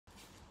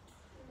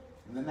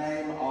In the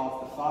name of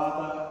the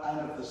Father,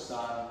 and of the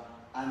Son,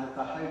 and of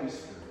the Holy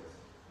Spirit.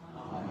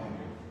 Amen.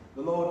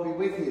 The Lord be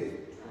with you.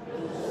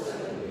 And also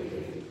with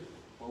you.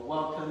 Well,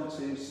 welcome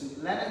to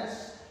St.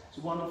 Leonard's. It's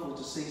wonderful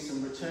to see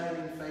some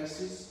returning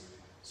faces,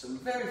 some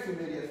very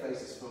familiar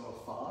faces from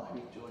afar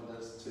who've joined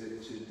us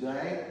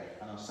today,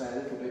 and I'll say a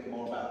little bit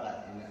more about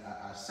that in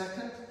a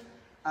second.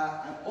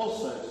 And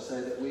also to say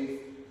that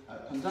we've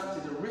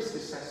conducted a risk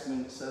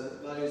assessment so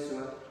that those who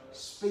are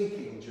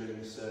speaking during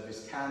the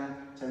service can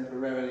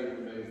temporarily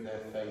remove their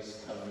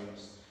face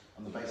coverings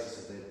on the basis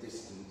of their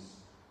distance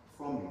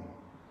from you.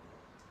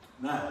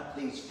 Now,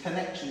 these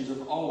connections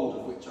of old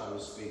of which I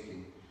was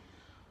speaking,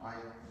 I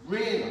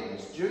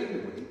realised during the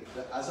week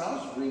that as I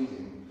was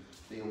reading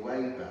the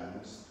away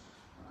bands,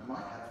 I might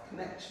have a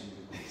connection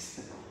with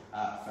this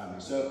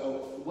family.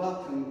 So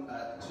welcome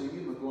to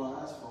you,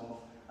 Maguires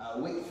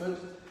from Whitford,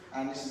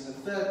 and this is the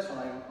third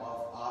time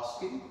of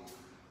asking,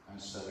 and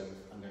so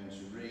I'm going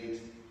to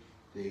read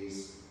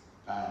these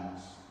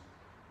bands.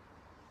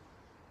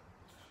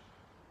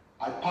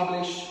 I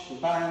publish the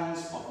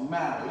bands of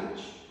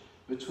marriage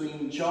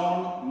between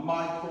John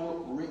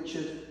Michael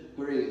Richard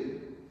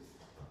Green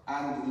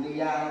and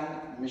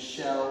Leanne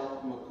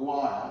Michelle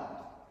Maguire,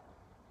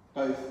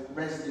 both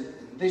resident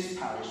in this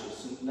parish of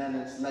St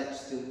Leonard's,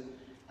 Lexton,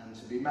 and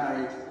to be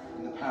married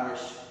in the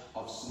parish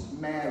of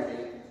St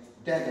Mary,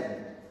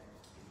 Dedham.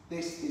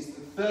 This is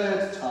the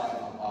third time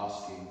I'm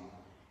asking.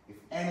 If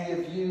any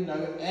of you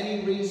know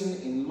any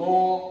reason in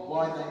law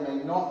why they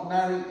may not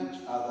marry each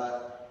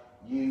other,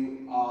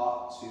 you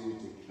are to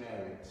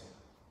declare it.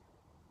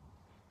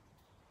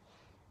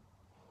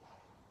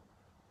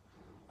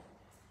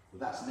 Well,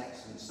 that's an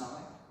excellent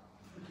sign.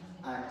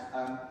 And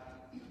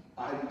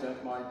I hope you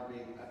don't mind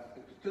me.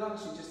 Could I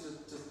ask you just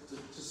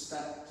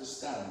to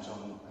stand,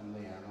 John and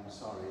Leanne? I'm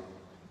sorry.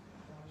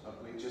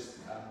 We just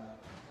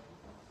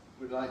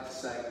would like to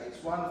say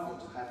it's wonderful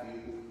to have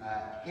you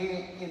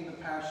here in the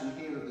parish and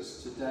here with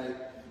us today.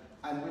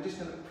 And we're just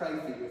going to pray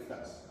for you if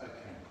that's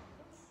okay.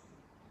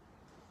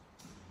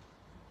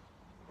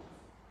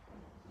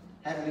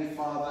 Heavenly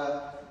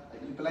Father,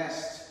 you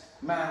blessed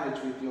marriage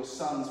with your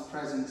Son's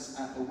presence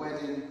at the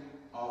wedding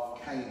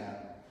of Cana.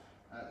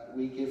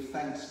 We give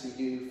thanks to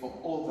you for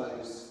all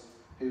those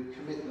who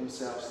commit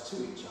themselves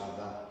to each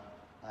other,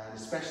 and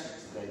especially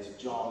today to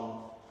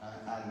John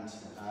and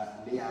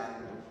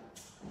Leanne.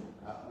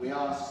 We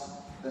ask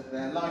that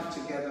their life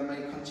together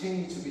may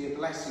continue to be a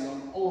blessing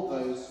on all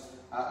those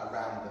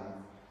around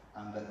them,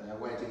 and that their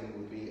wedding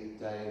will be a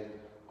day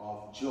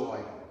of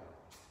joy.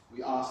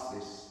 We ask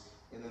this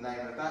in the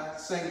name of that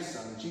same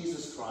Son,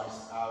 Jesus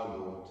Christ, our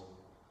Lord.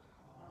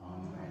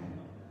 Amen.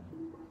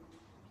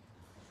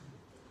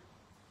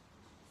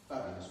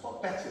 Fabulous.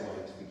 What better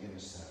way to begin a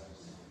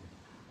service?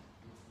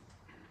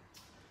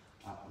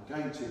 We're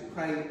going to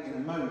pray in a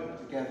moment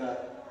together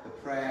the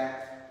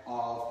prayer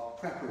of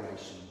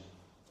preparation.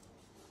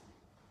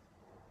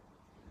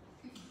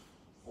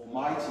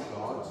 Almighty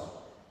God,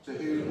 to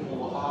whom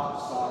all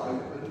hearts are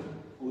open,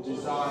 all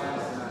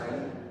desires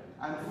known,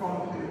 and from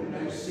whom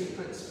no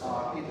secrets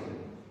are hidden,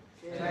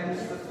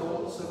 cleanse the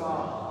thoughts of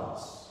our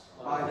hearts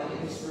by the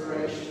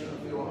inspiration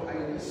of your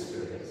Holy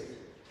Spirit,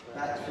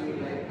 that we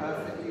may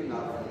perfectly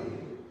love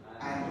you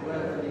and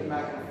worthily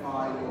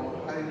magnify your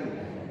holy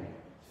name,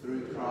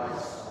 through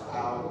Christ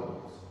our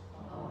Lord.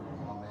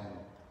 Amen.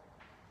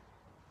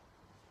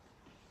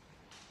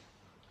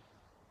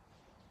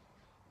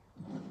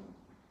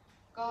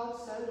 God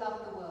so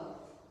loved the world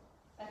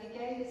that he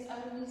gave his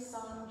only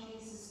Son,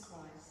 Jesus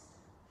Christ,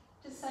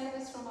 to save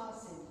us from our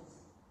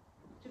sins,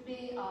 to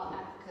be our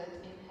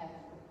advocate in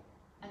heaven,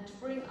 and to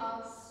bring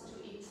us to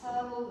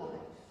eternal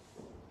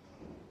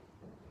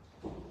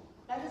life.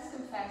 Let us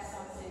confess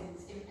our sins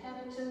in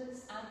penitence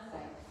and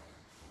faith,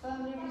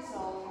 firmly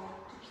resolved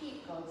to keep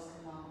God's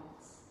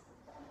commandments,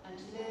 and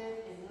to live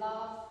in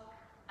love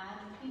and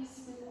peace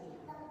with all.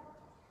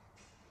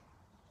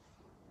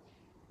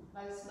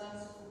 Most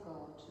merciful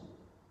God,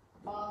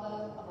 Father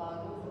of our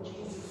Lord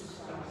Jesus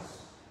Christ,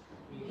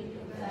 we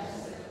confess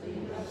that we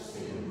have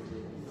sinned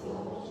in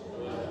thought,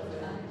 word,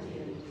 and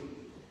deed.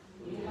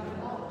 We have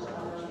not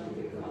loved you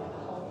with our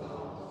whole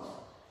heart.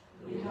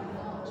 We have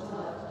not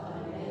loved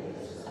our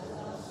neighbours as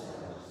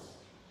ourselves.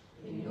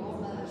 In your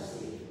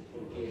mercy,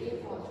 forgive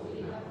what we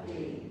have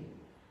been.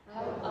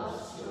 Help us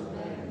to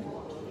amend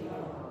what we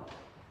are,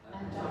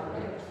 and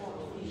direct what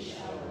we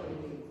shall be,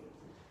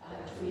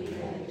 that we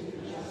may do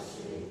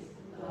justly,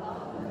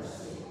 love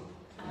mercy,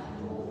 and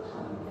walk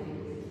humbly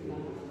with you,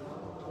 our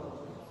God.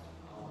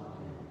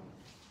 Amen.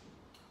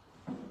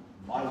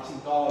 Mighty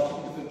God, who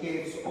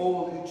forgives all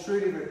who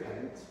truly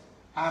repent,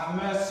 have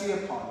mercy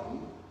upon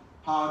you,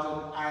 pardon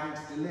and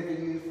deliver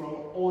you from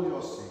all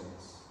your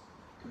sins,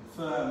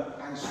 confirm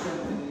and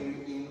strengthen you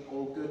in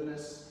all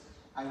goodness,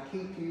 and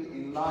keep you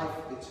in life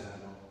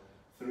eternal,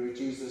 through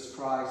Jesus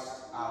Christ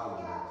our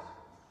Lord.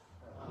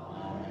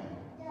 Amen.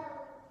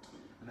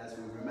 And as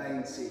we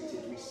remain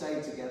seated, we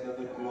say together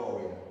the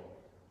Gloria.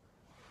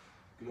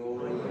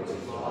 Glory to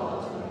God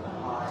in the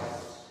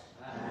highest,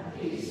 and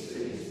peace to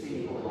his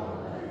people on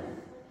earth.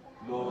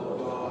 Lord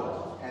God,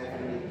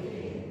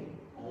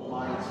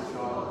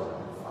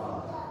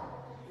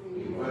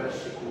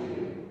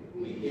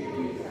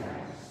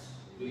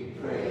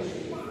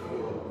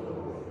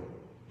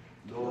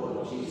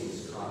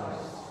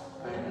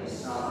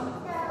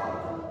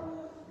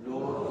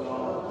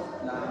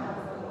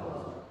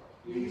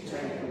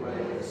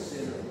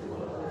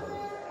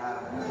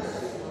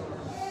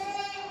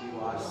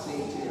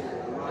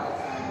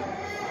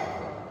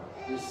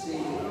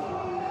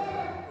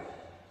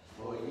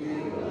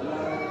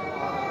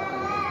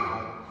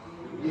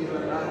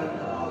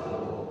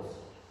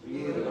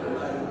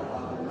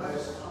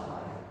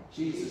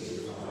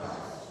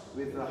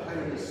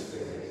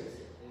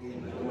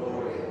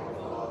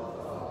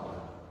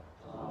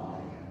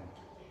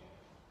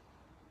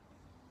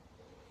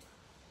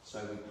 So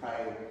we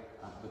pray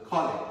the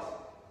collect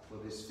for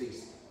this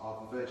feast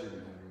of the Virgin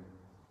Mary.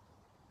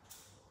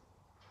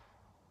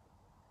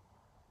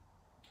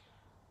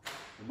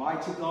 The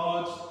mighty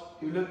God,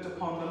 who looked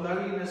upon the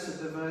lowliness of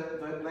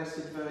the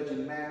Blessed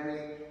Virgin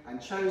Mary and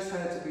chose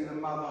her to be the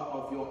mother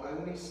of your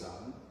only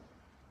Son,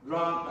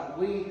 grant that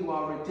we who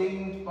are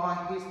redeemed by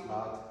his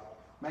blood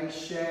may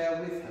share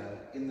with her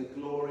in the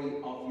glory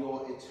of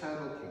your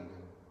eternal kingdom.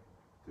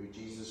 Through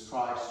Jesus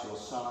Christ, your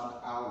Son,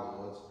 our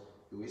Lord,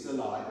 who is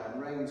alive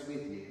and reigns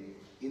with you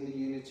in the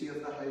unity of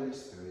the Holy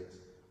Spirit,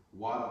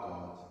 one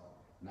God,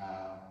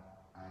 now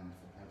and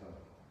forever.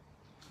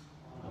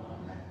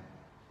 Amen.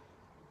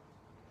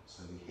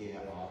 So we hear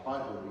our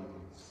Bible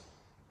readings.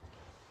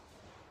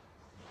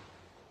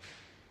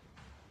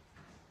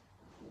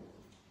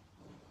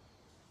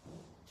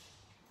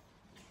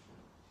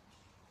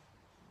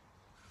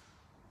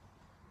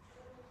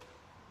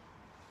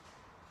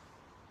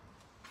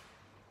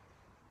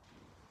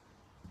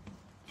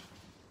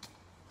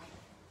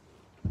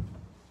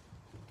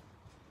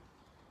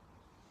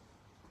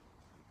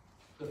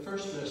 The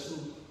first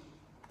lesson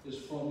is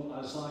from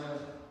Isaiah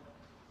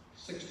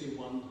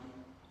 61,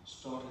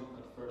 starting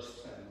at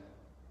verse 10.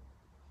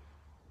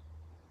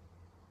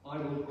 I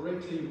will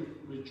greatly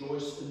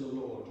rejoice in the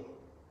Lord.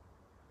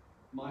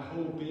 My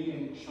whole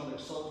being shall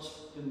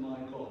exult in my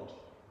God.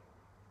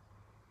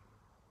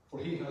 For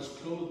he has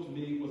clothed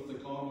me with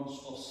the garments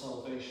of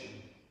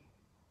salvation.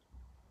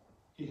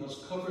 He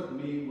has covered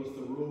me with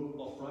the robe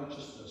of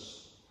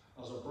righteousness,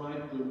 as a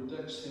bridegroom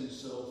decks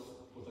himself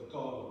with a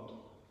garland,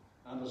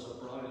 and as a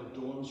bride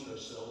adorns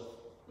herself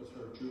with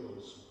her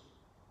jewels.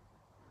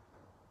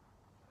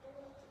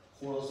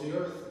 For as the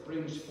earth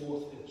brings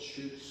forth its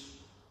shoots,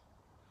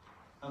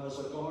 and as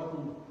a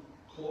garden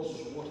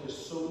causes what is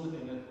sown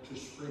in it to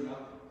spring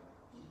up,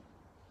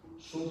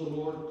 so the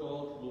Lord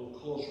God will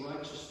cause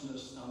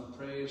righteousness and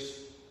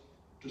praise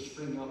to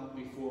spring up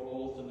before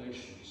all the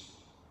nations.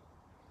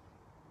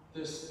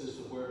 This is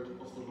the word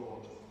of the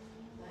Lord.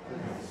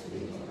 Thanks be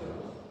to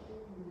God.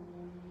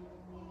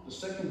 The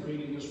second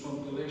reading is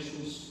from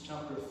Galatians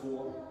chapter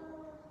 4,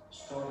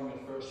 starting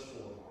at verse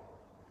 4.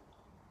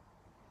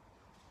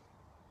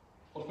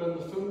 But when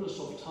the fullness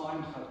of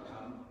time had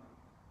come,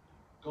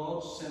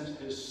 God sent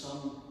his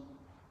Son,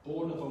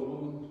 born of a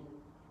woman,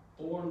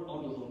 born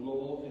under the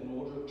law, in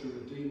order to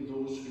redeem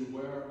those who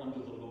were under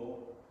the law,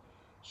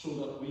 so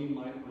that we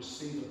might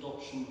receive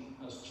adoption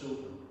as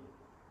children.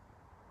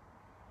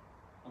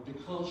 And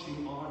because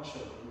you are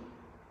children,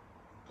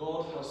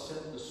 God has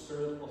sent the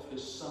Spirit of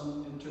his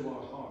Son into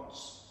our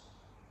hearts,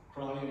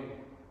 crying,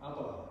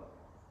 Abba,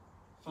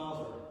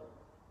 Father.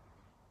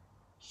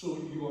 So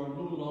you are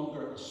no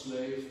longer a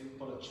slave,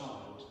 but a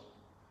child,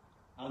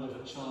 and if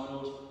a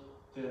child,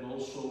 then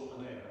also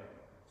an heir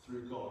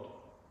through God.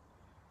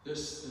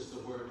 This is the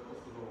word of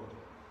the Lord.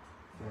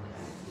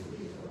 Thanks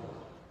be to God.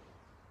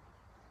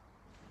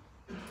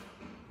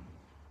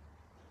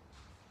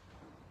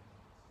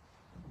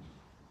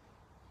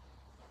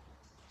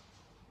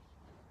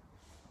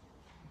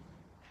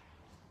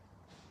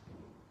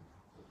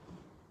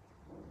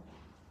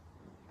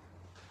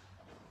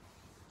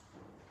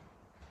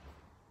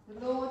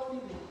 The Lord be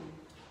with you.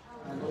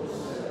 And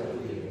also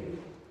with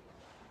you.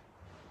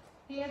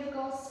 Hear the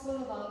gospel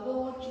of our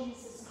Lord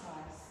Jesus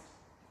Christ,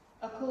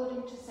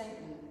 according to St.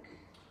 Luke.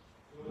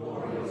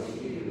 Glory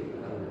to you,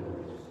 O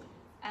Lord.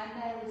 And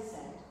Mary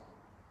said,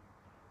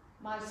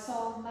 My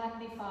soul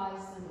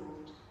magnifies the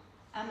Lord,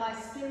 and my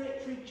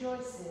spirit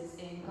rejoices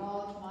in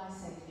God my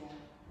Saviour.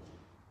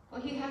 For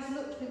he has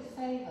looked with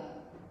favour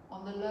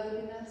on the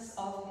lowliness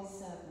of his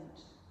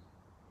servant.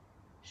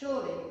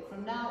 Surely,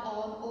 from now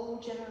on, all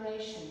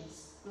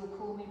generations will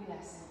call me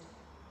blessed.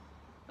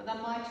 For the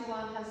Mighty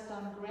One has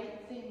done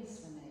great things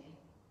for me,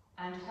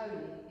 and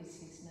holy is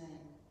his name.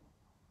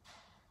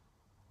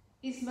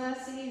 His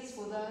mercy is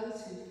for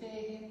those who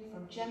fear him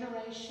from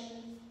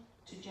generation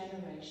to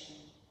generation.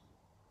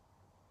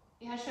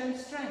 He has shown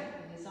strength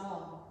in his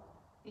arm.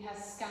 He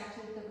has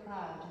scattered the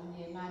proud in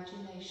the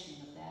imagination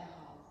of their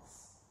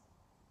hearts.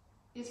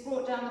 He has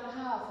brought down the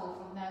powerful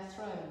from their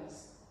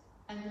thrones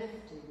and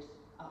lifted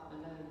up the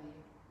lowly.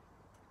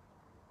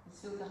 He has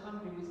filled the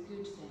hungry with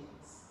good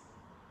things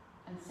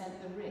and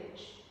sent the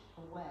rich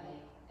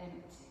away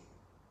empty.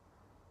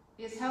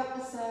 He has helped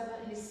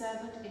his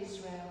servant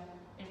Israel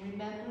in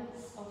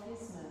remembrance of his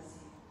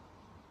mercy,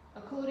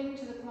 according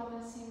to the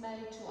promise he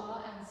made to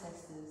our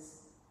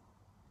ancestors,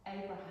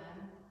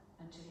 Abraham,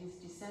 and to his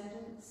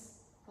descendants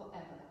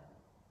forever.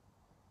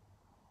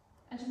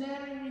 And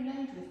Mary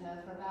remained with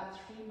her for about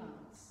 3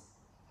 months,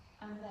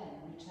 and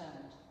then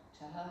returned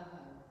to her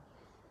home.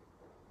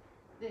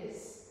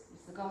 This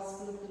is the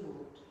gospel of the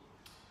Lord.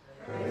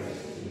 Praise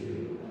to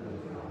you, O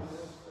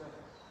Christ.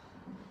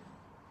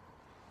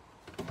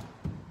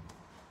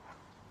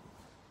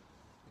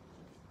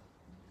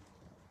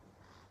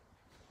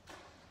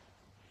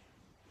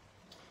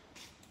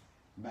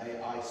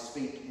 May I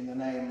speak in the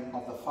name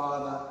of the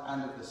Father,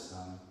 and of the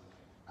Son,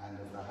 and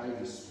of the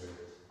Holy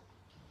Spirit.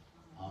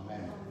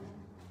 Amen.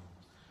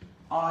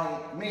 I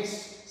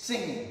miss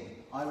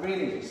singing. I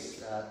really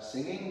miss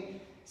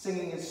singing.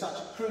 Singing is such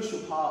a crucial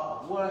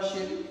part of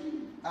worship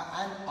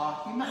and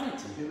our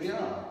humanity, who we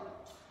are.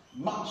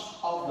 Much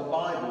of the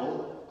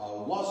Bible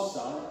was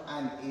sung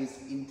and is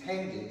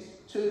intended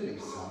to be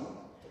sung,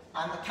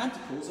 and the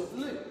Canticles of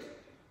Luke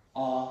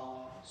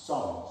are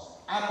songs.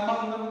 And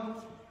among them,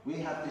 we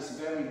have this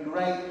very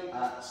great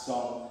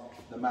song,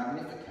 the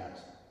Magnificat.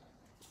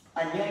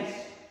 And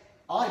yes,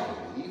 I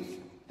believe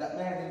that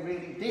Mary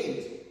really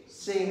did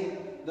sing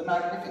the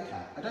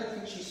Magnificat. I don't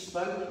think she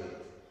spoke it.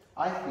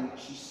 I think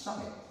she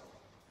sung it.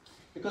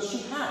 Because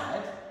she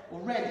had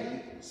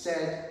already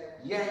said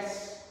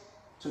yes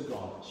to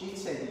God. She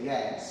said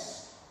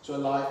yes to a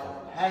life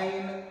of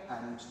pain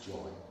and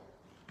joy,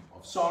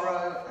 of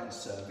sorrow and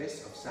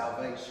service, of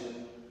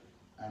salvation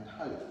and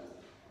hope.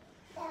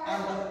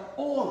 And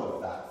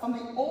from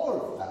the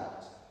awe of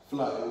that,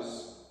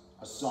 flows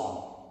a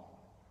song.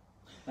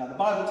 Now the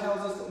Bible tells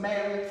us that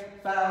Mary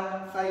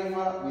found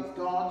favour with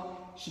God.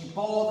 She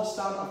bore the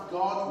Son of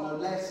God, no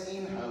less,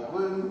 in her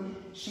womb.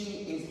 She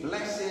is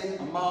blessed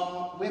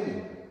among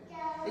women.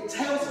 It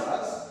tells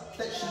us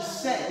that she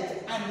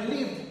said and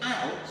lived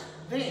out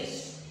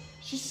this.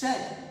 She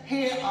said,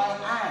 "Here I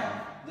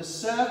am, the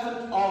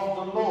servant of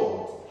the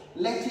Lord.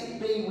 Let it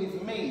be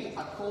with me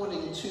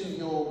according to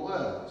your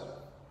word."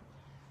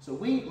 So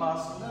we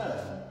must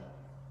learn.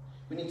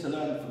 We need to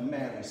learn from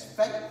Mary's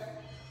faith,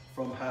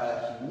 from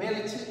her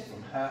humility,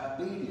 from her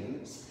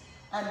obedience,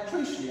 and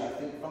crucially, I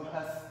think, from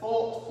her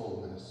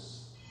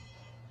thoughtfulness.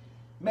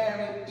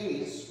 Mary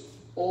is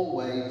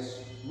always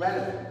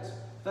relevant.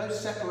 Those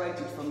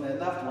separated from their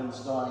loved ones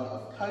dying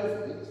of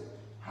COVID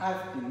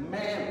have in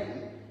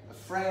Mary a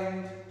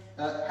friend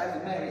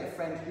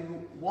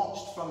who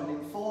watched from an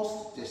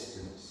enforced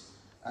distance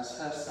as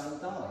her son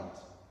died.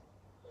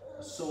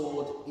 A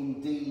sword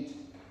indeed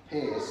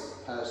pierced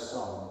her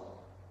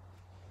soul.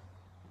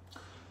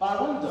 But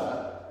I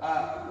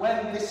wonder,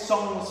 when this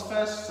song was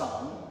first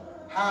sung,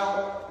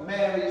 how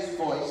Mary's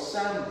voice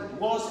sounded.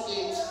 Was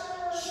it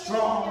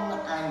strong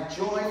and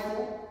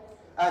joyful?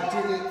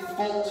 Did it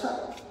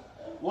falter?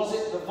 Was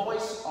it the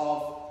voice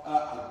of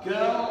a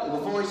girl, or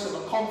the voice of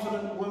a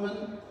confident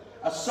woman?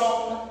 A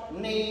song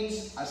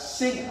needs a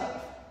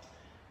singer,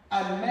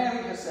 and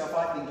Mary herself,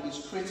 I think,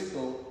 is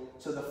critical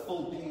to the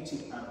full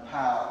beauty and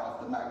power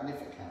of the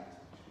Magnificat.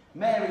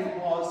 Mary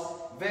was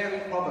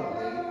very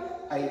probably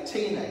a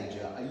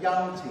teenager, a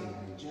young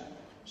teenager.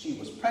 She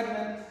was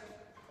pregnant,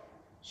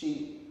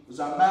 she was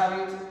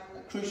unmarried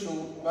at crucial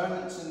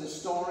moments in the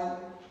story.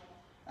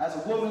 As a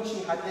woman,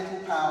 she had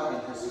little power in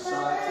her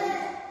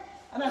society.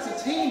 And as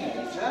a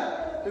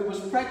teenager who was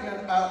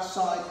pregnant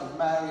outside of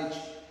marriage,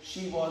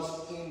 she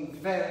was in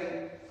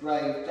very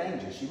grave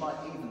danger. She might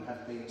even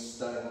have been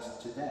stoned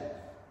to death.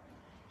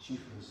 She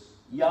was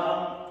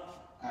young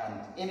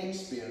and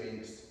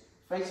inexperienced,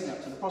 facing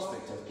up to the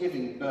prospect of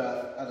giving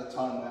birth at a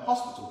time where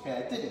hospital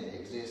care didn't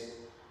exist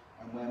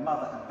and where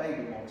mother and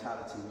baby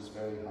mortality was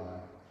very high.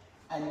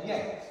 And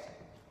yet,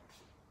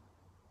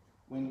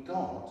 when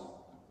God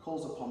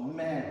calls upon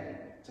Mary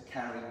to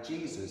carry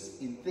Jesus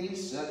in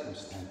these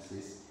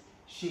circumstances,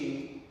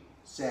 she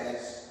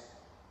says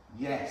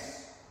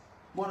yes.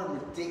 What a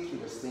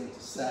ridiculous thing to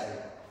say.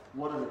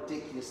 What a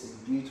ridiculously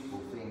beautiful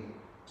thing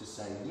to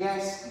say.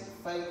 Yes in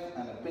faith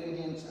and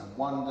obedience and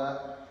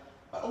wonder,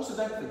 but also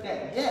don't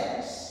forget,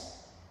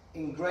 yes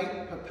in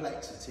great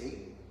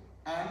perplexity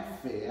and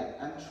fear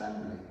and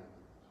trembling.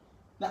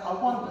 Now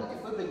I wonder,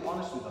 if we're being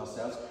honest with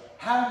ourselves,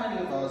 how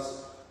many of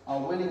us are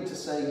willing to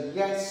say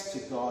yes to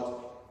God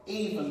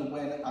even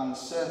when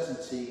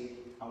uncertainty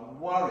and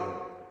worry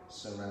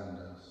surround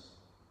us?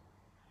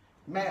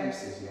 Mary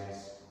says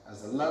yes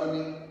as a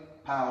lowly,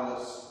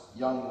 powerless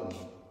young woman.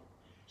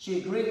 She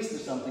agrees to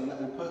something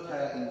that will put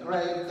her in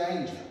grave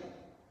danger.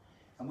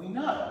 And we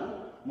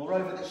know,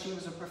 moreover, that she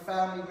was a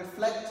profoundly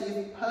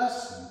reflective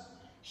person.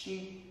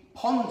 She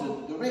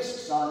pondered the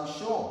risks, I'm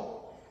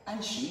sure.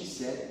 And she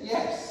said,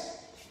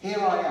 yes, here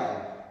I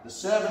am, the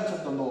servant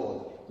of the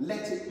Lord.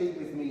 Let it be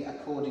with me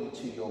according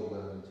to your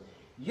word.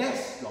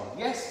 Yes, God,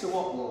 yes to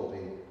what will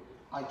be.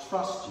 I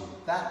trust you.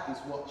 That is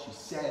what she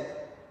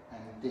said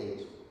and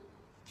did.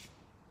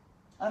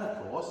 And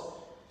of course,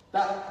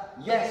 that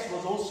yes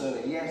was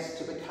also a yes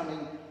to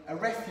becoming a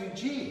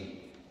refugee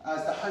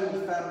as the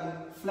Holy Family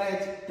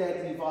fled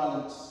deadly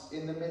violence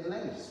in the Middle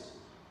East.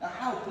 Now,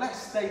 how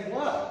blessed they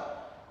were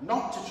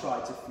not to try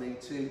to flee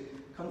to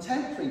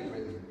contemporary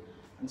Britain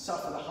and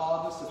suffer the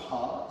hardness of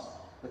heart,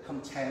 the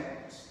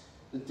contempt,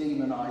 the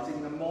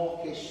demonising, the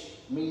mawkish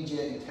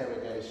media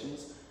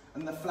interrogations,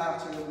 and the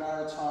flouting of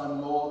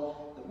maritime law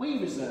that we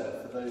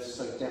reserve for those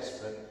so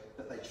desperate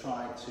that they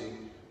try to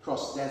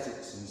cross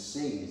deserts and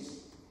seas.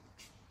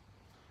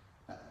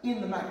 Now,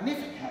 in the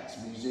Magnificat's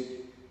music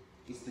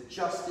is the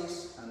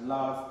justice and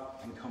love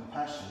and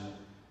compassion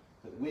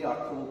that we are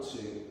called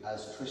to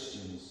as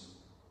Christians.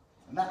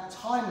 And that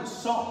timeless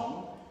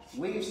song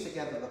weaves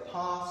together the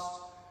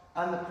past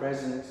and the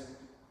present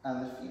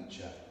and the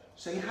future.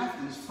 So you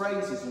have these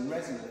phrases and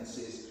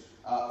resonances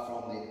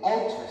from the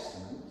Old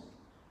Testament,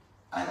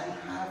 and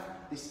you have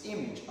this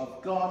image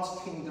of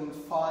God's kingdom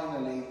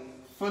finally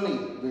fully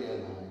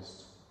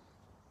realised.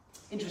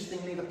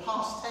 Interestingly, the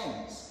past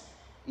tense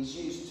is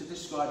used to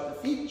describe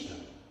the future.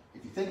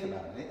 If you think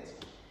about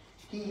it,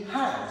 he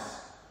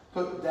has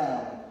put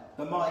down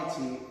the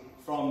mighty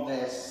from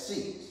their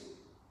seat.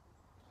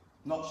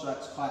 Not sure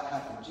that's quite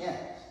happened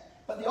yet.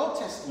 But the Old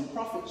Testament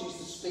prophets used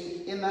to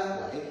speak in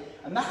that way,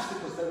 and that's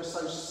because they were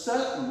so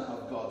certain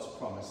of God's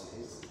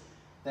promises,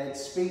 they'd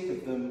speak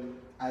of them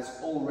as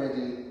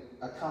already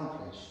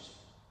accomplished.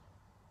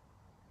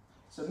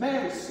 So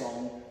Mary's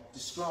song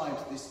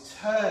describes this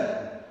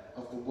turning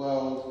of the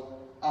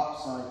world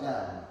upside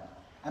down.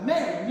 And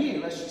Mary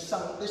knew as she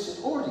sung that this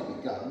had already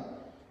begun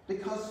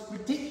because,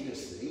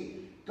 ridiculously,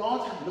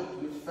 God had looked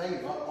with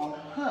favour on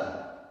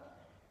her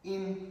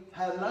in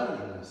her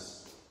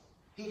loneliness.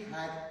 He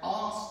had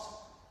asked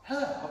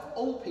her, of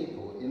all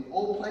people, in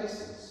all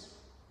places.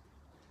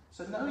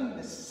 So knowing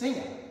the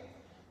singer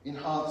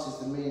enhances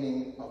the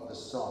meaning of the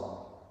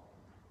song.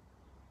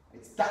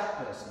 It's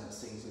that person that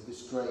sings of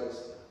this great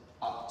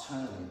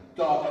upturning.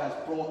 God has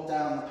brought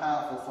down the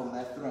powerful from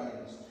their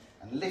thrones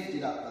and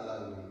lifted up the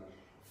lowly,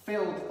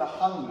 filled the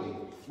hungry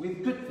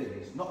with good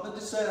things, not the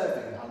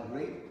deserving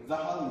hungry, the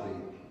hungry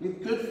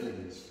with good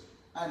things,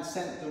 and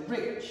sent the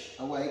rich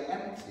away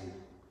empty.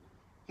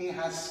 He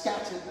has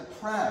scattered the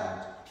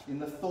proud in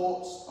the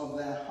thoughts of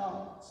their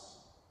hearts.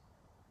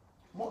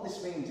 What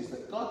this means is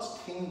that God's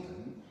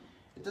kingdom,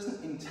 it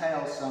doesn't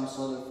entail some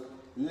sort of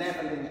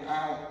levelling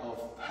out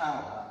of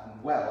power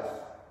and wealth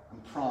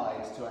and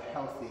pride to a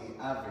healthy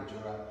average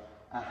or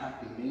a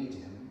happy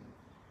medium.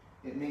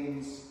 It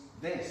means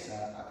this,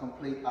 a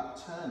complete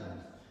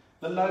upturning.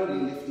 The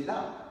lowly lifted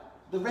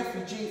up. The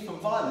refugee from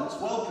violence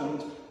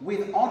welcomed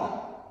with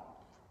honour.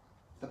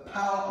 The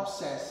power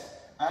obsessed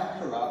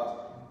and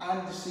corrupt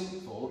and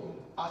deceitful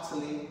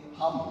utterly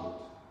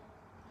humbled.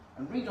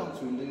 And read on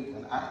through Luke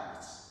and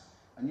Acts,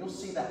 and you'll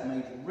see that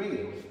made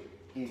real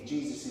in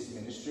Jesus'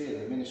 ministry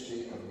and the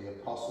ministry of the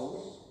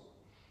apostles.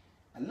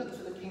 And look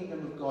for the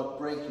kingdom of God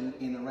breaking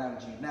in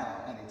around you now,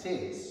 and it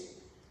is,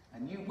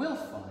 and you will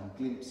find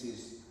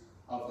glimpses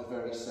of the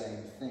very same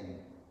thing.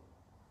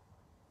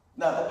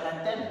 Now, the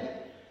pandemic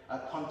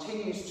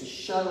continues to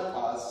show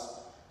us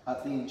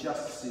the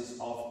injustices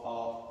of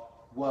our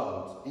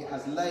world. It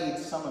has laid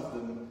some of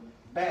them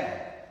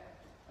bare.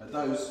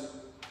 Those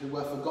who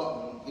were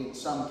forgotten in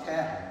some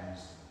care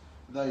homes,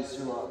 those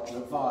who are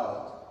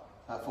reviled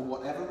for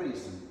whatever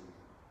reason,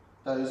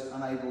 those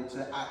unable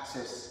to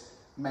access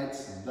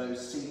medicine,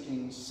 those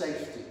seeking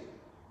safety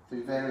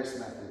through various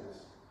methods.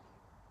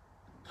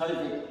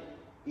 COVID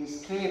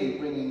is clearly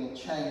bringing a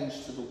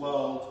change to the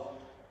world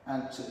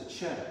and to the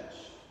church,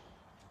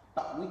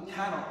 but we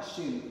cannot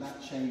assume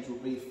that change will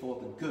be for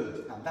the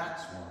good, and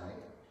that's why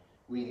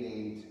we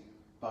need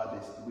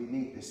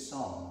this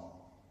song.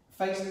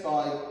 Faced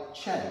by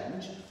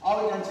change,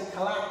 are we going to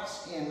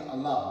collapse in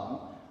alarm?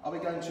 Are we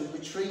going to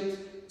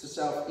retreat to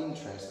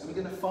self-interest? Are we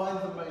going to find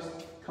the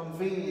most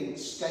convenient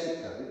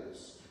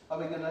scapegoats? Are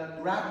we going to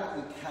grab what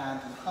we can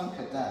and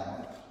hunker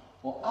down?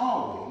 Or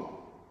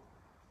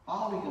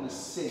are we going to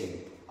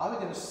sing? Are we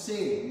going to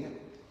sing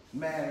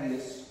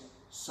Mary's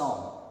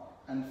song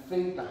and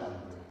feed the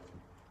hungry?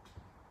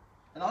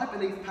 And I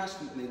believe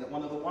passionately that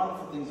one of the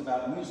wonderful things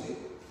about music,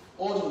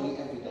 ordinary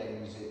everyday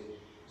music,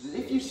 is that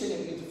if you sing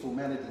a beautiful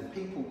melody,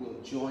 people will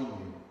join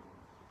you.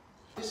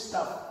 This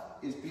stuff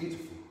is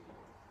beautiful.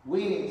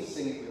 We need to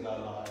sing it with our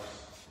lives,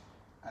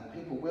 and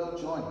people will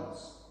join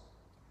us.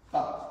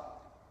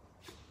 But,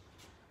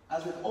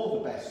 as with all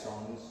the best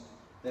songs,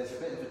 there's a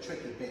bit of a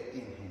tricky bit in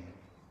here.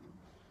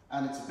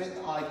 And it's a bit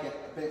that I get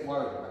a bit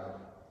worried about.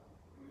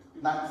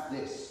 And that's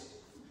this.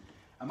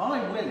 Are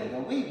we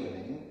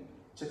willing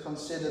to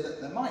consider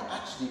that there might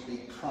actually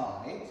be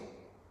pride,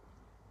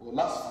 or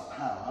lust for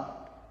power,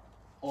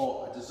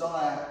 or a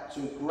desire to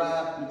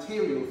grab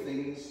material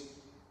things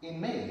in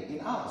me,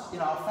 in us, in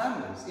our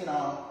families, in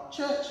our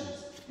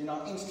churches, in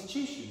our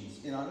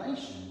institutions, in our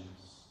nations?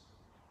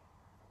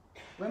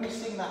 When we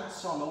sing that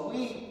song, are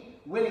we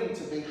willing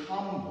to be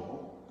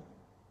humble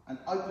and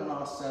open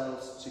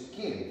ourselves to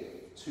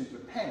give, to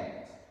repent,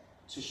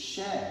 to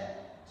share,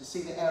 to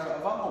see the error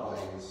of our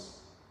ways,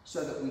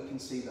 so that we can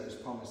see those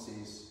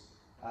promises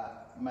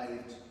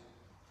made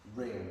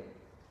real?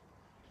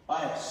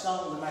 I have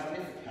sung the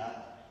Magnificat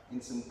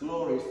in some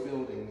glorious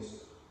buildings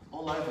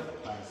all over the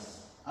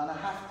place. And I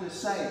have to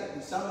say that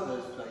in some of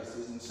those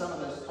places, in some of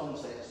those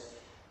contexts,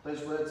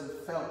 those words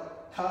have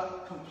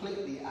felt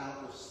completely out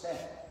of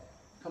step.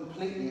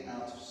 Completely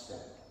out of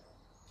step.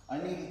 I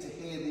needed to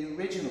hear the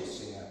original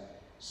singer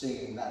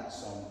singing that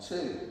song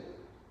too.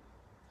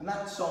 And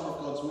that song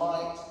of God's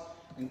might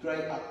and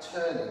great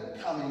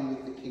upturning coming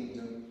with the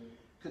kingdom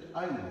could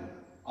only,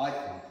 I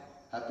think,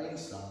 have been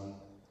sung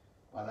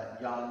by that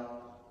young,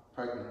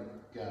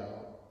 pregnant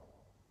girl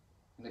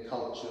in a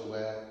culture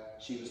where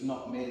she was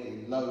not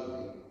merely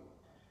lowly,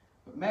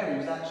 but Mary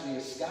was actually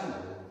a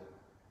scandal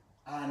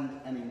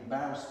and an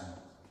embarrassment.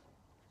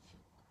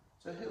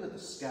 So who are the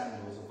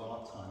scandals of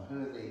our time?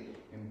 Who are the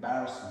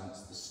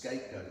embarrassments, the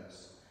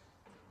scapegoats?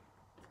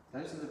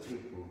 Those are the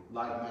people,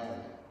 like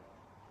Mary,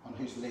 on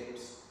whose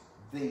lips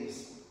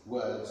these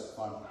words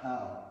find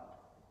power.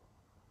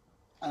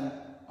 And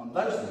on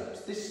those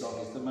lips, this song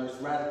is the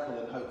most radical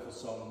and hopeful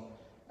song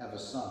ever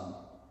sung.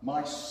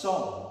 My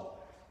soul,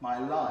 my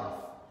life,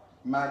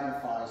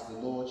 magnifies the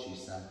Lord, she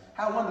sang.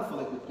 How wonderful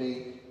it would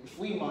be if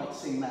we might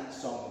sing that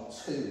song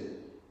too.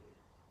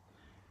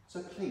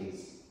 So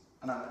please,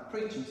 and I'm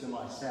preaching to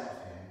myself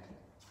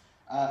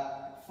here,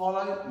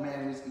 follow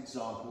Mary's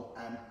example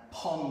and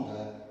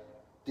ponder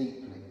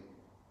deeply.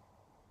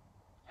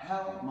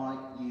 How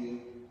might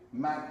you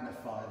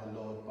magnify the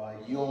Lord by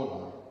your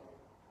life,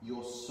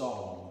 your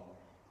soul,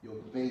 your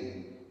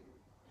being?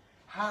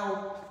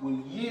 How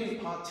will you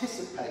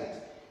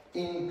participate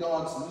in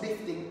God's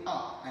lifting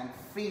up and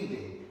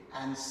feeding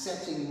and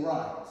setting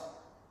right?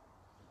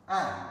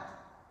 And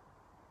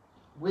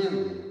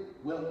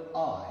will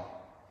I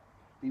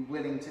be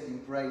willing to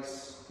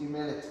embrace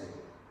humility,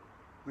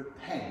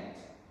 repent,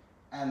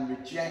 and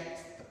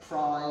reject the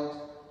pride,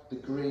 the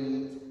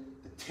greed,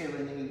 the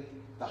tyranny,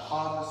 the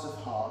hardness of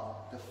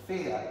heart, the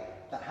fear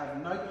that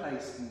have no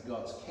place in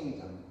God's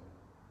kingdom,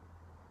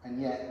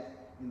 and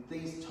yet in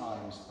these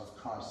times of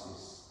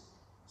crisis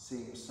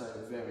seem so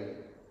very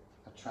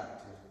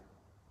attractive?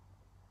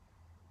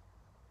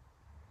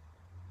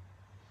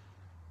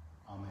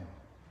 Amen.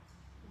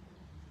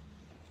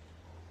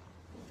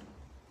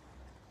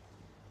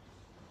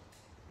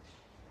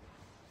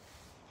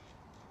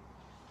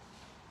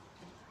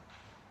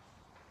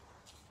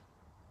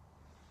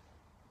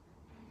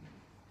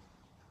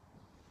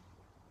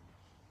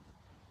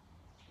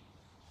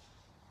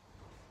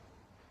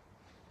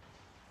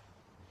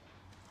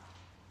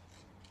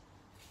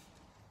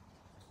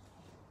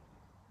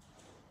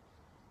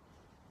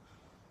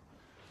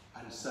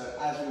 And so,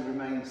 as we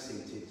remain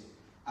seated,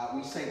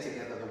 we say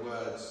together the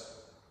words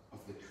of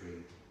the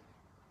Creed.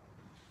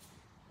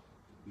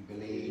 We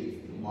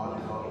believe in one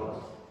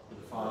God, the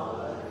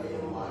Father,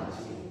 the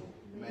Almighty,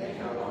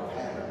 maker of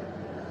heaven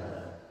and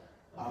earth,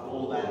 of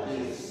all that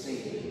is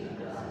seen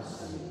and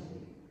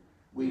unseen.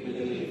 We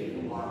believe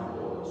in one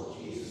Lord,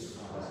 Jesus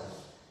Christ,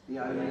 the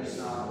only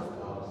Son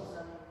of God,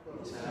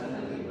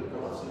 eternally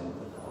begotten of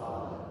the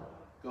Father,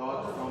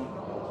 God from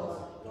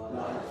God,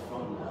 light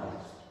from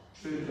light,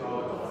 true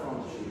God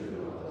from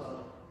true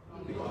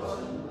God,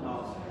 begotten,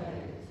 not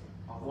made,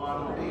 of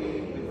one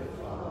being with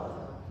the Father,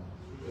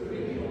 who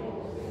in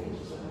all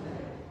things were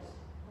made.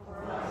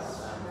 For us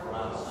and for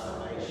our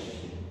salvation,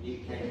 he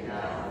came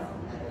down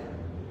from heaven,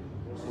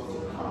 was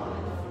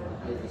incarnate from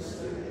the Holy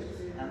Spirit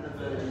and the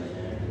Virgin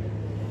Mary,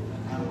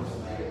 and was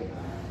made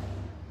man.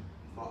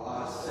 For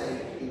our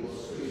sake he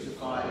was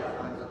crucified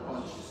under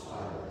Pontius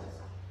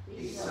Pilate.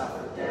 He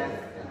suffered death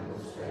and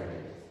was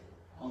buried.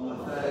 On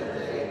the third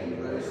day he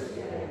rose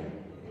again,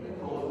 in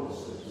accordance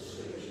with the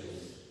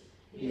Scriptures.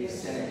 He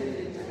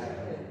ascended into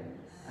heaven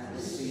and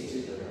is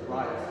seated at the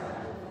right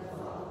hand of the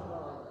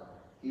Father.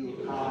 He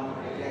will come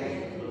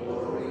again in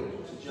glory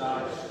to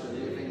judge the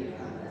living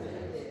and the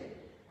dead,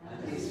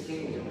 and his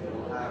kingdom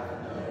will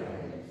have no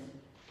end.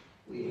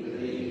 We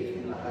believe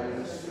in the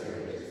Holy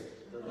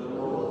Spirit, the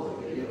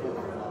Lord, the giver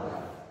of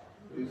life,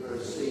 who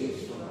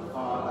proceeds from the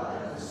Father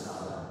and the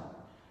Son,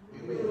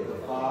 who with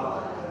the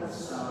Father and the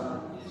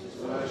Son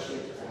is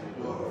worshipped and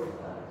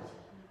glorified,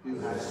 who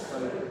has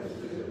spoken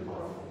through the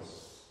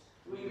prophets.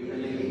 We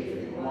believe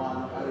in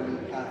one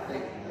holy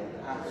Catholic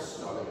and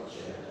Apostolic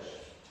Church.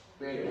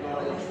 We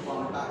acknowledge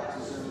one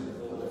baptism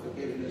for the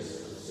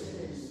forgiveness of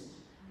sins.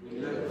 We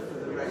look for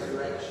the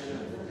resurrection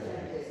of the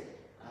dead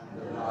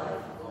and the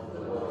life of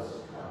the world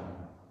to come.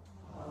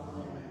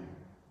 Amen.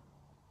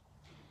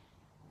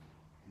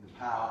 In the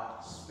power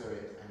of the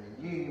Spirit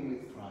and in union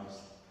with Christ,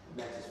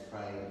 let us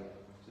pray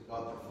to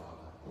God the Father.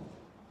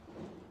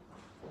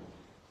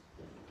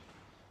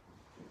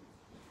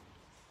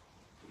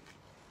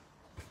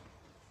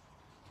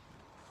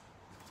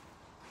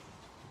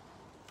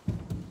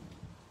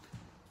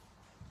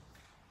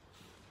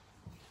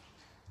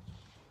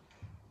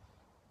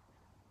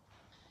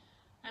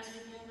 As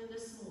we gather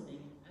this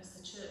morning as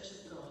the Church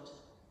of God,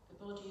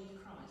 the body of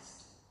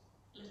Christ,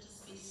 let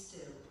us be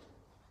still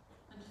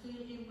and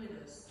feel him with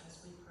us as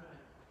we pray.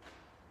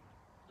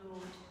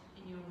 Lord,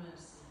 in your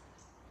mercy.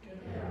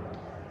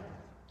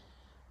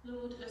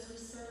 Lord, as we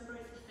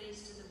celebrate the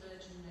feast of the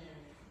Virgin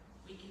Mary,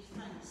 we give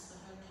thanks for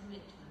her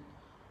commitment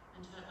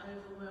and her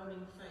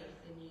overwhelming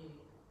faith in you,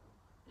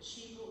 that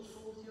she brought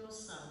forth your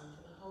Son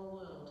for the whole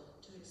world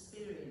to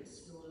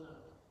experience your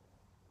love.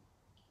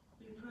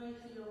 We pray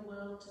for your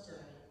world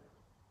today,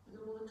 with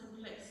all the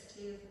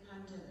complexity of the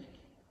pandemic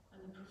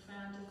and the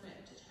profound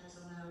effect it has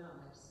on our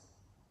lives.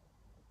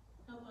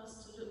 Help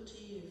us to look to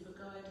you for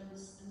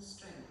guidance and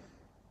strength,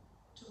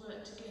 to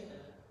work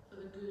together for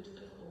the good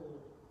of all.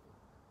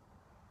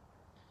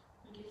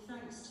 We give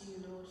thanks to you,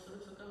 Lord, for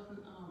the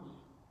forgotten army.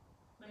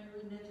 May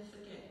we never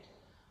forget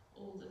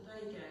all that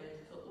they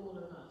gave for all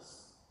of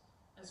us,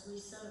 as we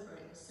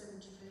celebrate the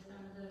 75th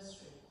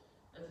anniversary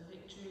of the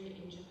victory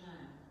in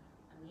Japan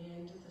and the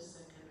end of the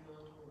Second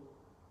World War.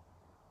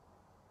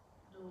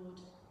 Lord,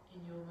 in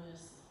your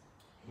mercy.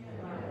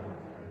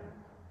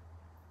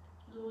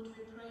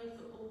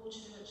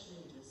 church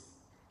leaders,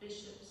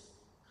 bishops,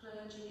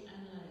 clergy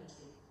and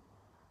laity,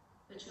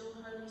 that your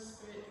Holy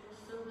Spirit will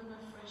fill them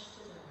afresh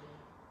today,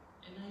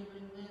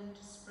 enabling them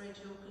to spread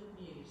your good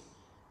news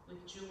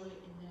with joy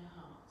in their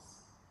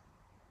hearts.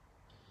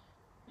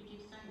 We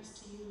give thanks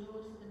to you,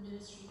 Lord, for the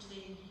ministry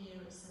team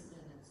here at St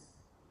Leonard's,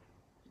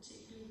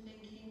 particularly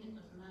thinking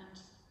of Matt,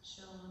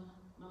 Sean,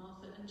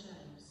 Martha and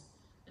James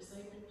as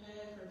they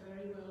prepare for a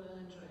very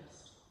well-earned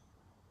rest.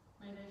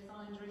 May they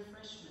find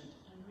refreshment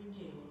and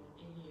renewal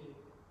in you.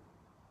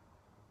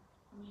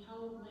 And we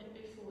hold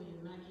before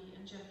you Maggie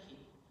and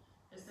Jackie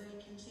as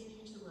they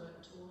continue to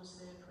work towards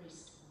their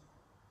priesthood.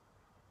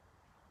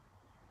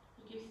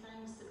 We give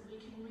thanks that we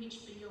can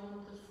reach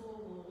beyond the four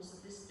walls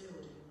of this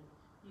building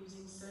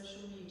using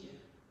social media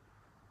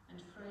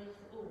and pray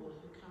for all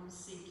who come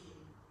seeking.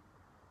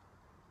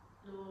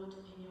 Lord,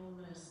 in your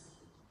mercy.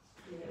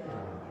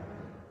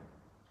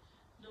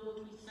 Lord,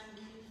 we thank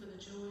you for the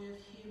joy of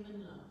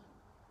human love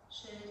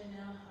shared in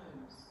our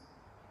homes,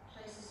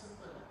 places of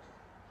work,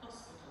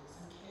 hospitals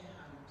and care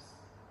homes.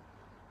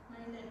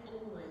 May there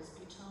always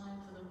be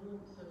time for the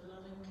warmth of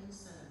loving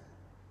concern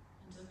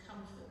and the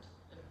comfort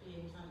of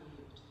being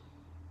valued.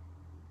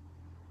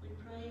 We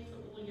pray for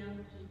all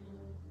young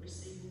people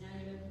receiving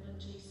A-level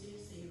and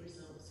GCSE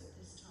results at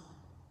this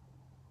time.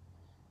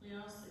 We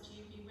ask that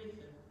you be with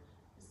them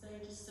as they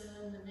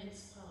discern the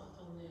next path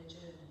on their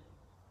journey.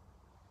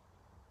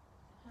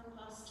 Help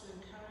us to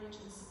encourage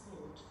and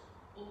support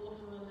all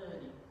who are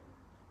learning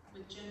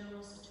with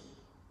generosity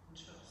and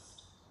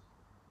trust.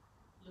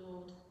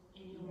 Lord,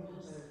 in your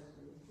mercy.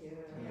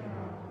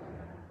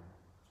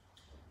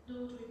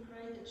 Lord, we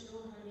pray that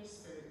your Holy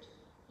Spirit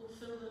will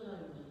fill the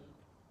lonely,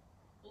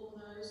 all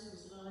those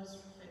whose lives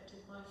are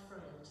affected by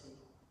frailty,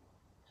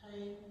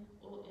 pain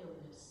or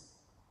illness,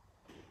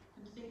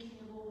 and thinking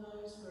of all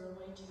those who are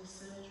awaiting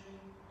surgery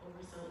or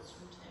results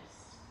from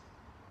tests.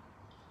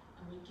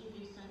 And we give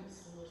you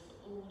thanks, Lord, for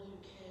all who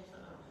care for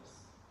others.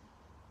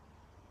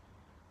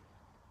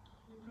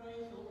 We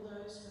pray for all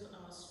those who have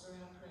asked for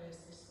our prayers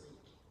this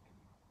week.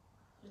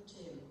 For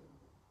Tim,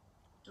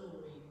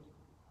 Doreen,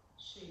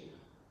 Sheila,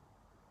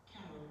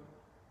 Carol,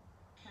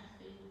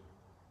 Kathy,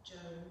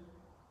 Joan,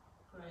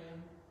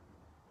 Graham,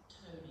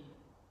 Tony,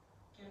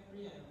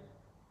 Gabrielle,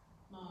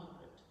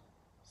 Margaret,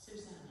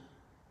 Susanna,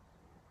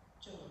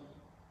 John,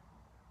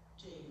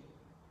 Jean,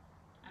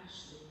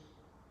 Ashley,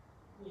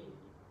 Wynne,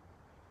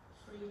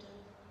 Frida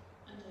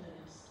and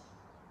Ernest,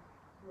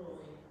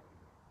 Roy,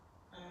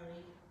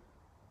 Barry,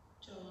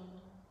 John,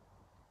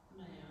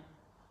 Maya,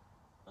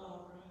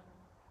 Barbara,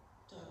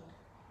 Doug,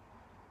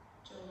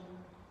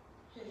 John,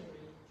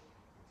 Hilary,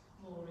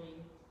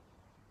 Maureen,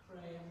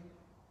 Graham,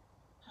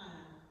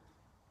 Pam,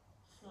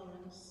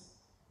 Florence,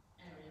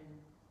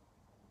 Erin,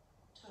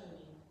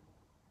 Tony,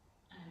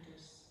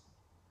 Angus,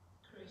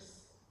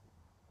 Chris,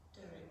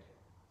 Derek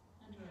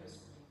and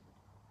Rosemary.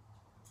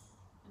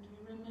 And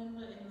we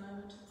remember in a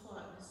moment of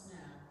quietness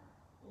now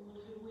all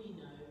who we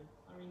know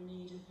are in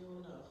need of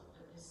your love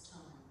at this time.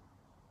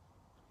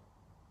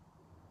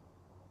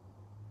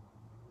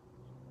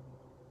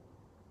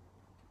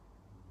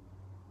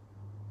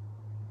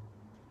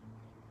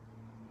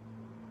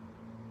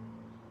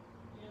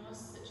 We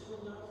ask that your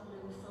love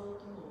will enfold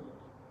them all,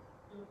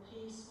 your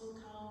peace will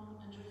calm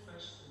and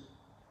refresh them,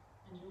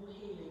 and your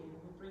healing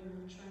will bring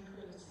them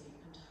tranquility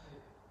and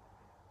hope.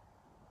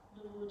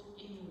 Lord,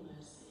 in your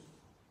mercy.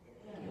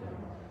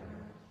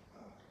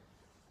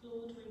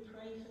 Lord, we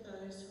pray for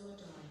those who are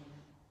dying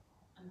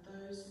and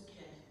those who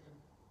care for them,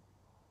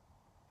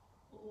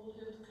 all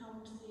who have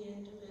come to the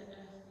end of their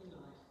earthly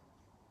life,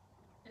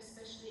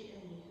 especially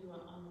any who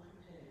are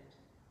unprepared.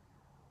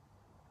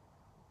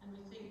 And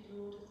we think,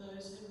 Lord, of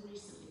those who have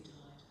recently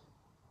died,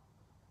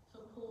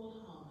 for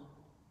Paul Harmon,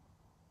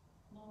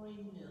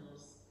 Maureen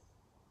Mills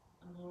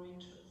and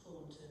Maureen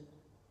Thornton,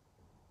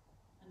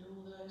 and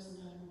all those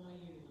known by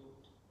you,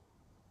 Lord.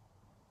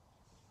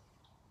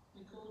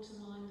 We call to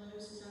mind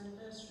those whose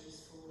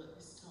anniversaries fall at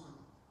this time,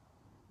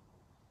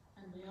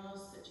 and we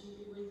ask that you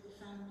be with the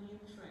family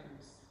and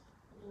friends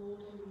of all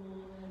who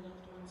mourn their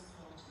loved ones'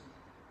 parting.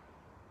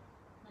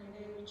 May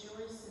they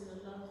rejoice in the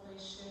love they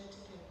share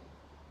together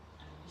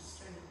and be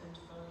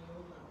strengthened by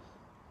your love.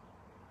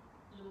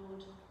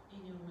 Lord,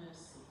 in your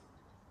mercy.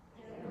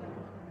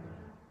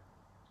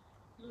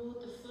 Lord,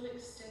 the full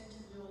extent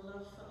of your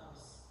love for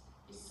us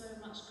is so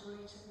much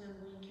greater than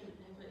we can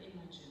ever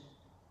imagine.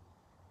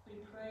 We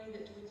pray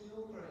that with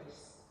your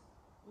grace,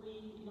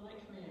 we,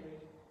 like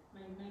Mary,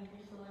 may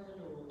magnify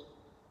the Lord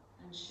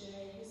and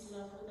share his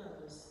love with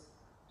others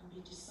and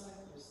be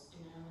disciples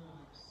in our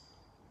lives.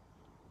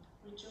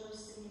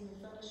 Rejoicing in the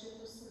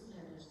fellowship of St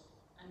Leonard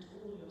and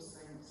all your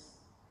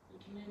saints, we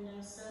commend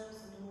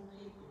ourselves and all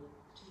people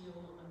to your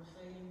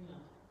unfailing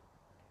love.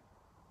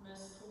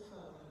 Merciful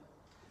Father,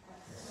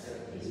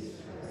 accept these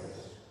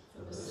prayers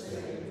for the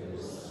sake of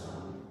your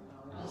Son,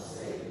 our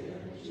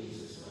Saviour,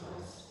 Jesus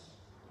Christ.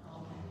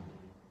 Amen.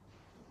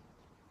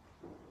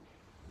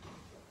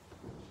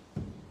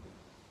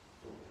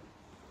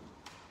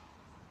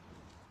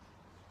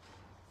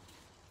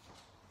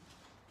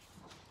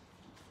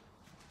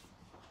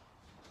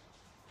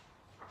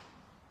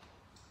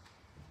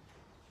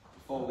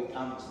 Before we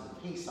come to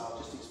the peace, I'll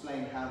just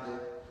explain how the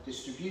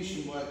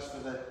distribution works for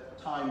the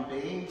time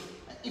being.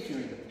 If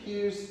you're in the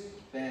pews,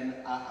 then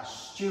a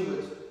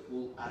steward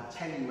will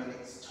tell you when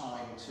it's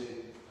time to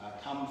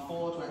come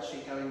forward. We're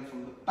actually going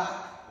from the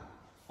back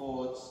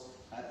forwards,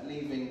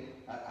 leaving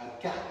a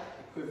gap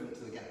equivalent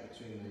to the gap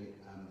between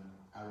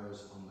the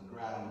arrows on the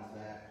ground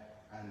there.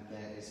 And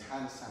there is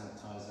hand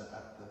sanitizer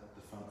at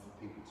the front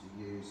for people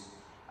to use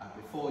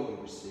before you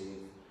receive.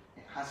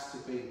 It has to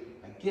be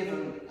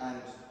given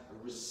and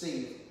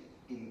received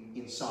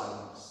in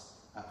silence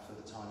for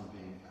the time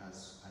being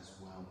as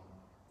well.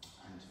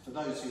 And for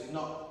those who've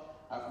not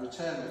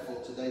returned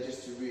before today,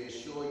 just to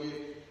reassure you,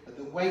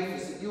 the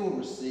wafers that you'll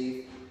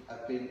receive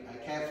have been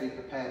carefully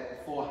prepared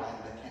beforehand.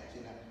 They're kept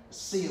in a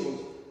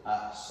sealed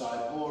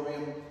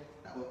ciborium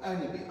that will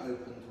only be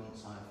opened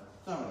once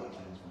I've thoroughly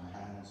cleansed my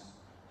hands,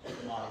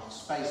 put my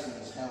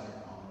spaceman's helmet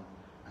on,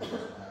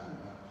 and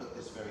put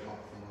this very hot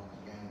thing on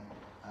again.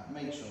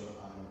 Make sure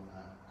that I'm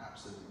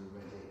absolutely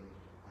ready,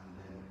 and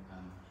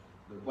then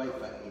the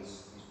wafer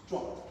is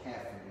dropped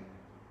carefully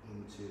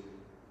into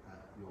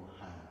your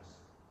hands.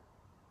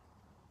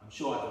 I'm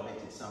sure I've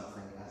omitted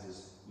something, as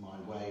is my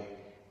way.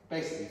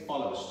 Basically,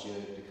 follow a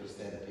steward because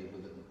they're the people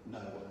that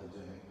know what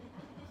they're doing.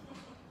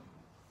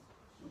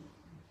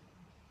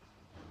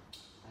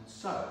 And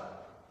so,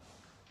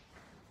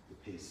 the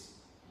peace.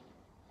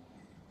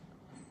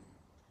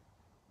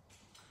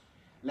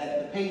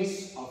 Let the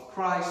peace of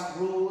Christ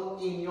rule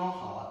in your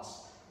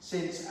hearts,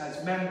 since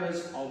as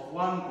members of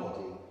one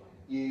body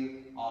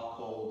you are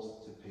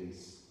called to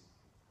peace.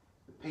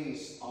 The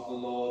peace of the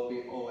Lord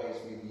be always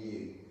with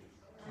you.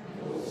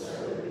 And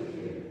also with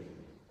you.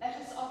 Let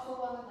us offer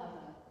one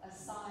another a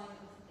sign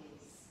of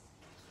peace.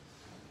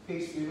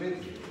 Peace be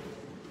with you.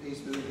 Peace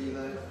be with you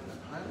there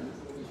at home.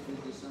 Peace be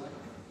with you, sir.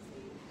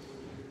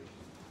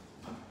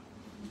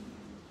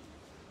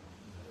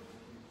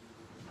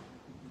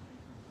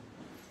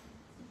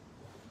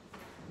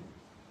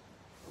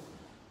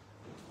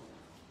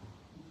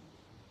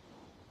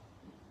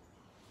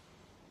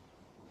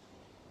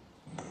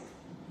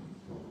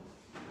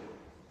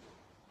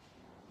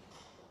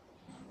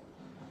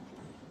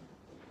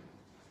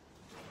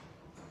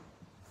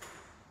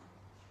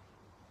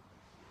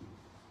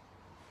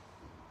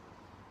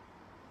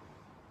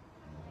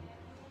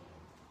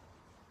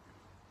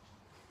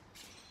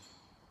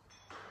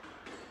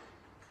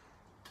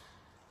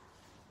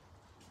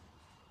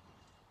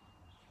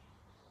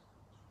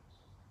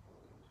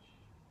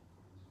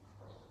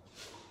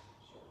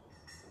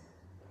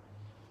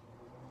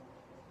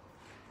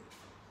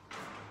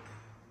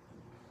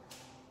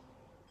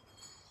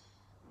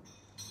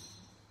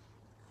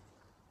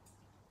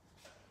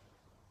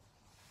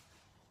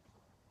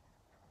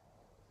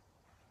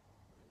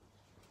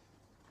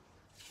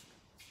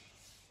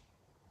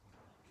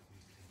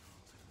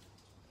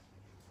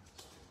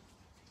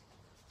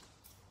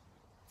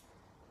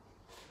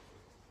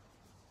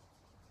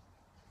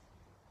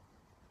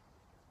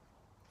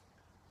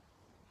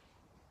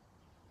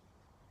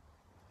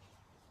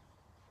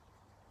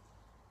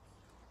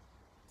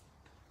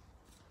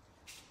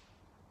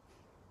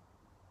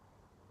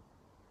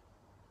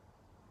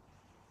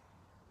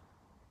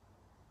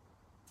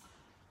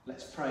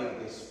 Let's pray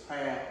this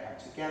prayer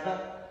together,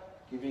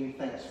 giving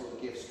thanks for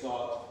the gifts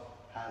God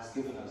has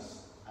given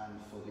us and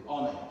for the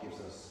honour he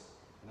gives us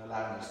in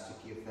allowing us to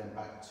give them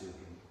back to him.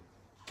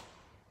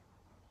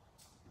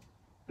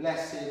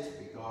 Blessed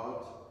be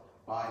God,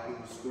 by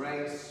whose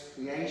grace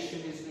creation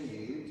is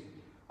renewed,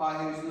 by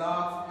whose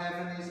love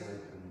heaven is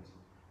opened,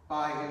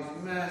 by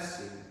whose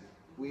mercy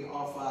we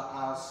offer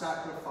our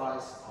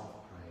sacrifice of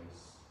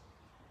praise.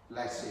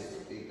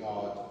 Blessed be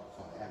God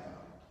forever.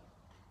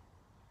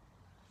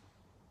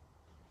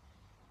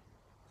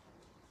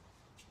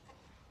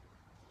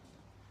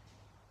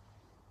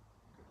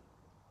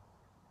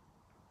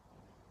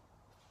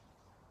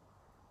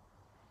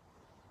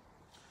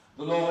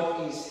 The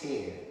Lord is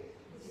here.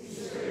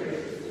 His Spirit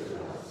is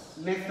with us.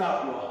 Lift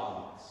up your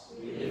hearts.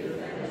 We give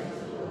thanks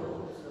to the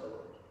Lord.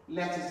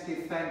 Let us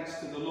give thanks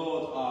to the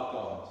Lord our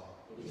God.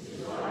 It is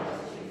right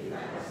to give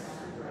thanks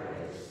and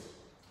praise.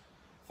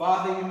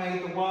 Father, you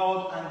made the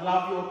world and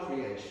love your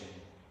creation.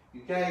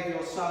 You gave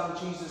your Son,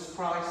 Jesus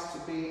Christ,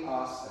 to be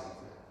our Saviour.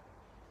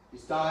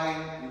 His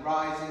dying and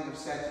rising have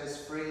set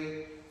us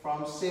free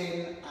from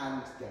sin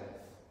and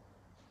death.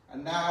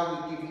 And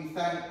now we give you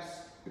thanks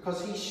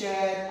because he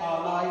shared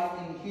our life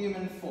in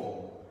human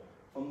form,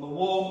 from the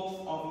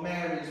warmth of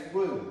Mary's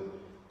womb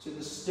to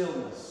the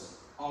stillness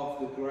of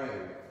the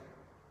grave.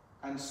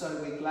 And so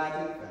we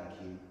gladly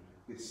thank you,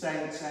 with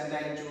saints and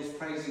angels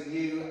praising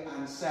you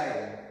and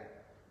saying,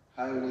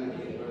 Holy,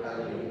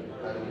 holy,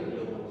 holy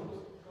Lord,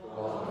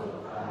 God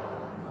of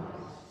power and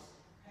might,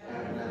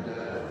 heaven and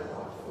earth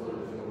are full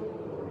of your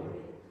glory.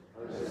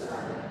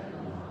 Hosanna in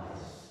the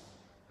highest.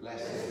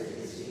 Blessed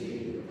is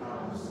he who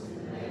comes in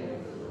the name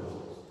of the Lord.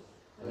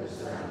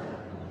 Hosanna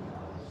in the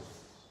highest.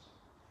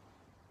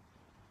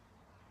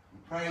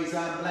 Praise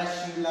and bless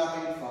you,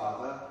 loving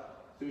Father,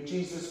 through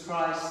Jesus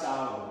Christ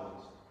our Lord.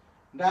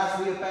 And as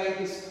we obey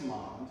his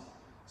command,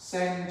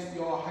 Send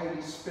your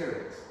Holy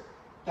Spirit,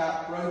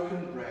 that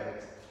broken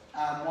bread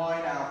and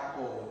wine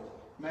outpoured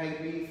may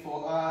be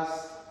for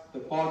us the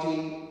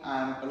body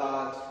and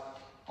blood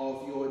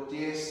of your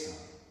dear Son.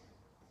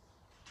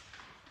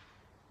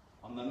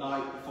 On the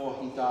night before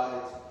he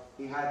died,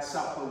 he had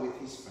supper with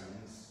his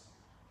friends,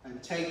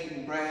 and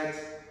taking bread,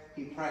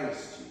 he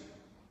praised you.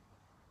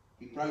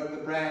 He broke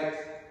the bread,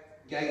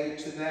 gave it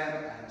to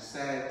them, and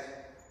said,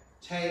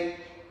 "Take,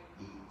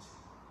 eat.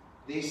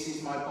 This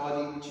is my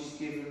body which is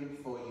given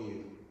for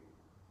you.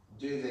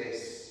 Do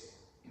this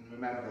in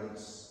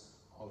remembrance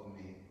of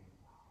me."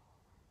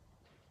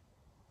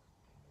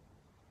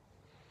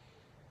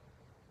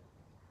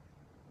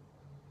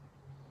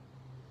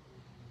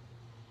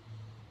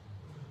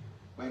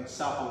 When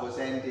supper was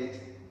ended,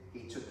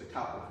 he took the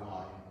cup of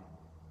wine.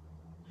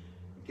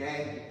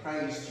 Again, he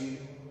praised you,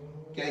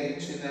 gave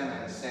it to them,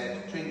 and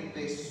said, "Drink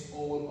this,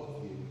 all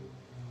of you.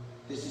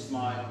 This is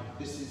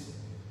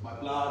my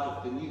blood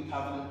of the new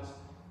covenant,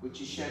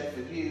 which is shed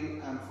for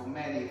you and for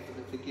many for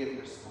the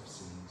forgiveness of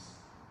sins.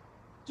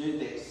 Do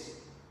this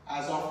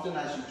as often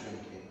as you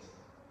drink it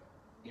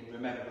in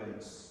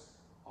remembrance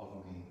of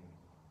me."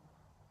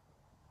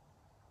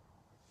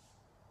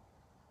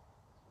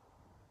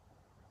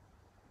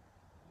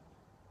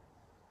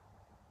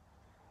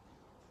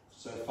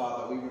 So,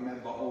 Father, we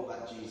remember all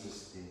that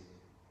Jesus did.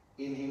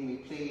 In him we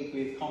plead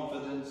with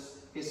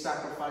confidence his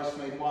sacrifice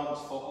made once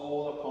for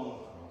all upon the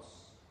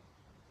cross.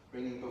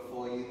 Bringing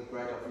before you the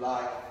bread of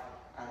life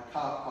and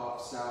cup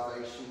of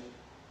salvation,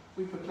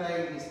 we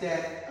proclaim his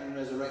death and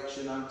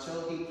resurrection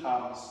until he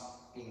comes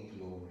in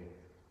glory.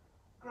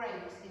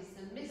 Great is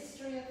the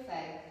mystery of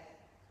faith.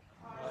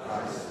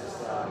 Christ has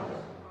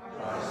died,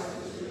 Christ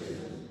is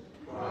risen,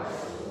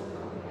 Christ will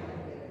come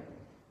again.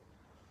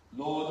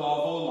 Lord of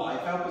all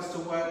life, help us to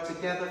work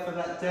together for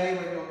that day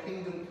when your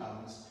kingdom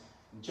comes,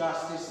 and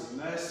justice and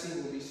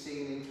mercy will be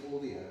seen in all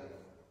the earth.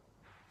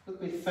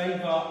 Look with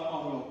favour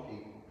on your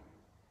people.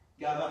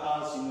 Gather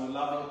us in your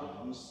loving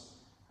arms,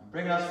 and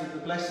bring us with the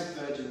Blessed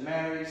Virgin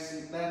Mary,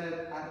 St. Leonard,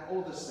 and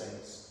all the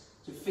saints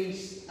to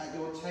feast at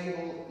your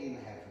table in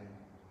heaven,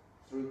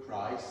 through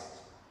Christ,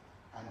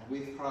 and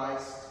with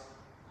Christ,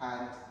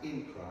 and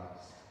in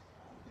Christ,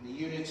 in the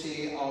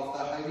unity of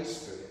the Holy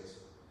Spirit.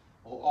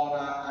 All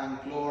honour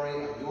and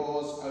glory are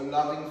yours, O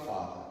loving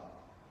Father,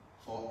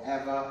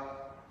 forever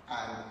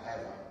and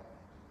ever.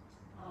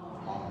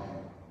 Amen. Amen.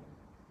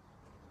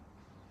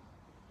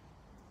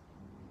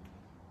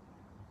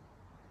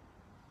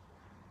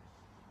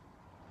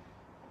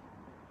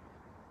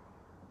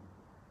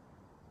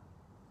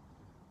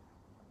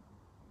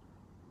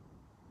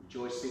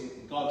 Rejoicing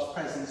in God's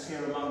presence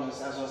here among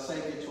us, as our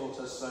Saviour taught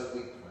us, so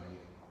we pray.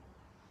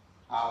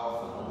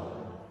 Our Father,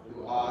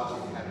 who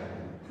art in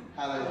heaven,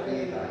 hallowed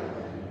be thy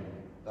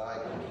name. Thy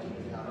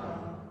kingdom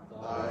come,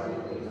 thy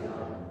will be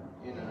done,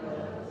 in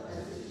earth as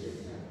it is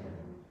in heaven.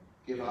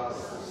 Give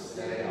us this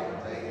day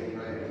our daily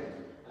bread,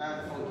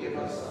 and forgive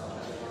us our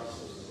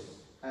trespasses,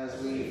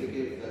 as we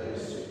forgive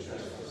those who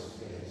trespass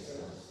against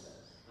us.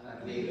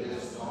 And lead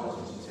us not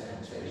into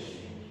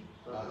temptation,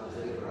 but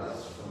deliver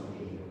us from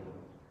evil.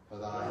 For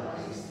thine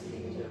is the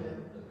kingdom,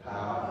 the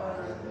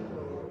power, and the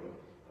glory,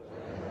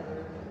 forever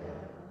and ever.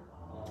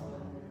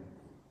 Amen.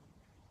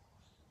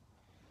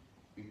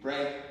 We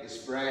break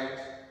this bread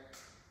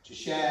to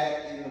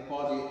share in the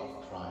body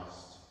of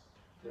Christ.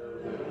 Though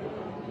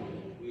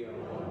we are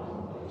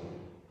one body,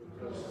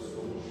 because we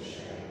all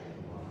share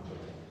in one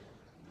bread.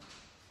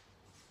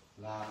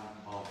 Lamb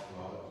of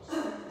God,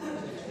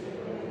 take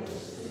away the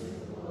sin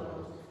of the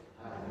world,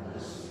 have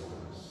mercy on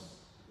us.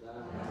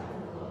 Lamb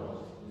of God,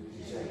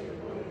 you take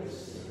away the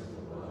sin of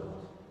the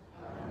world,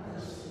 have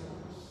mercy on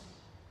us.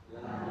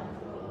 Lamb of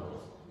God,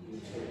 you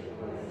take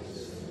away the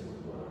sin of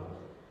the world,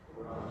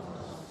 grant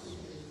us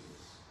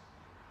peace.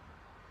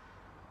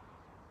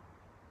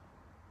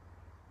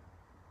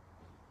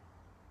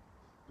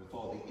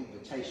 before the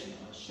invitation,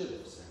 I should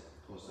have said,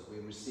 of course, that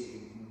we're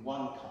receiving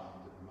one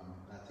kind at the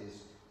moment, that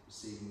is,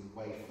 receiving the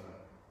wafer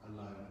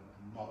alone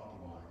and not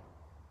the wine.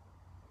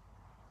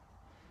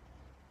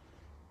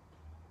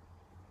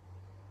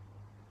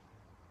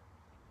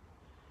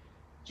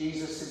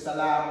 Jesus is the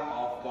Lamb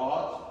of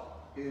God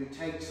who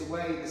takes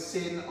away the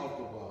sin of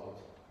the world.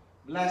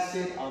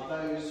 Blessed are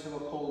those who are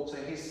called to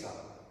his supper.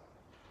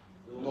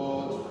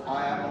 Lord,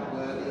 I am not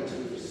worthy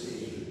to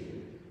receive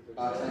you,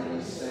 but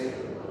only say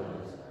the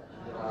word,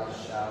 and I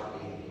shall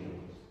be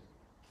healed.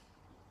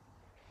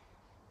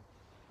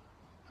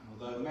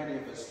 And although many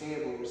of us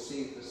here will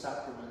receive the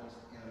sacrament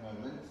in a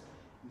moment,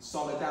 in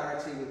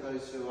solidarity with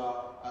those who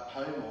are at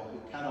home or who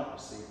cannot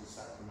receive the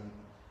sacrament,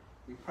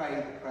 we pray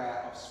the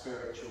prayer of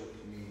spiritual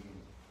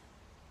communion.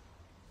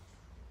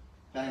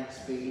 Thanks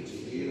be to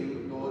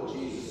you, Lord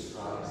Jesus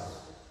Christ,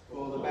 for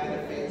all the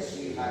benefits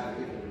you have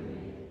given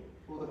me,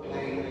 for the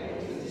pain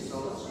and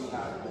insults you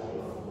have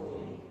borne for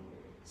me.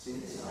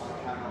 Since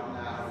I cannot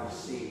now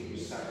receive you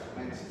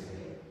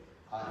sacramentally,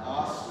 I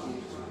ask you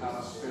to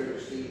come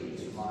spiritually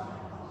into my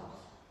heart,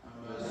 and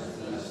most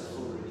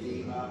merciful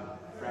Redeemer,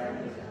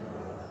 friend and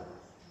brother,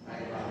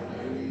 may I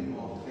know you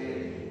more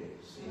clearly,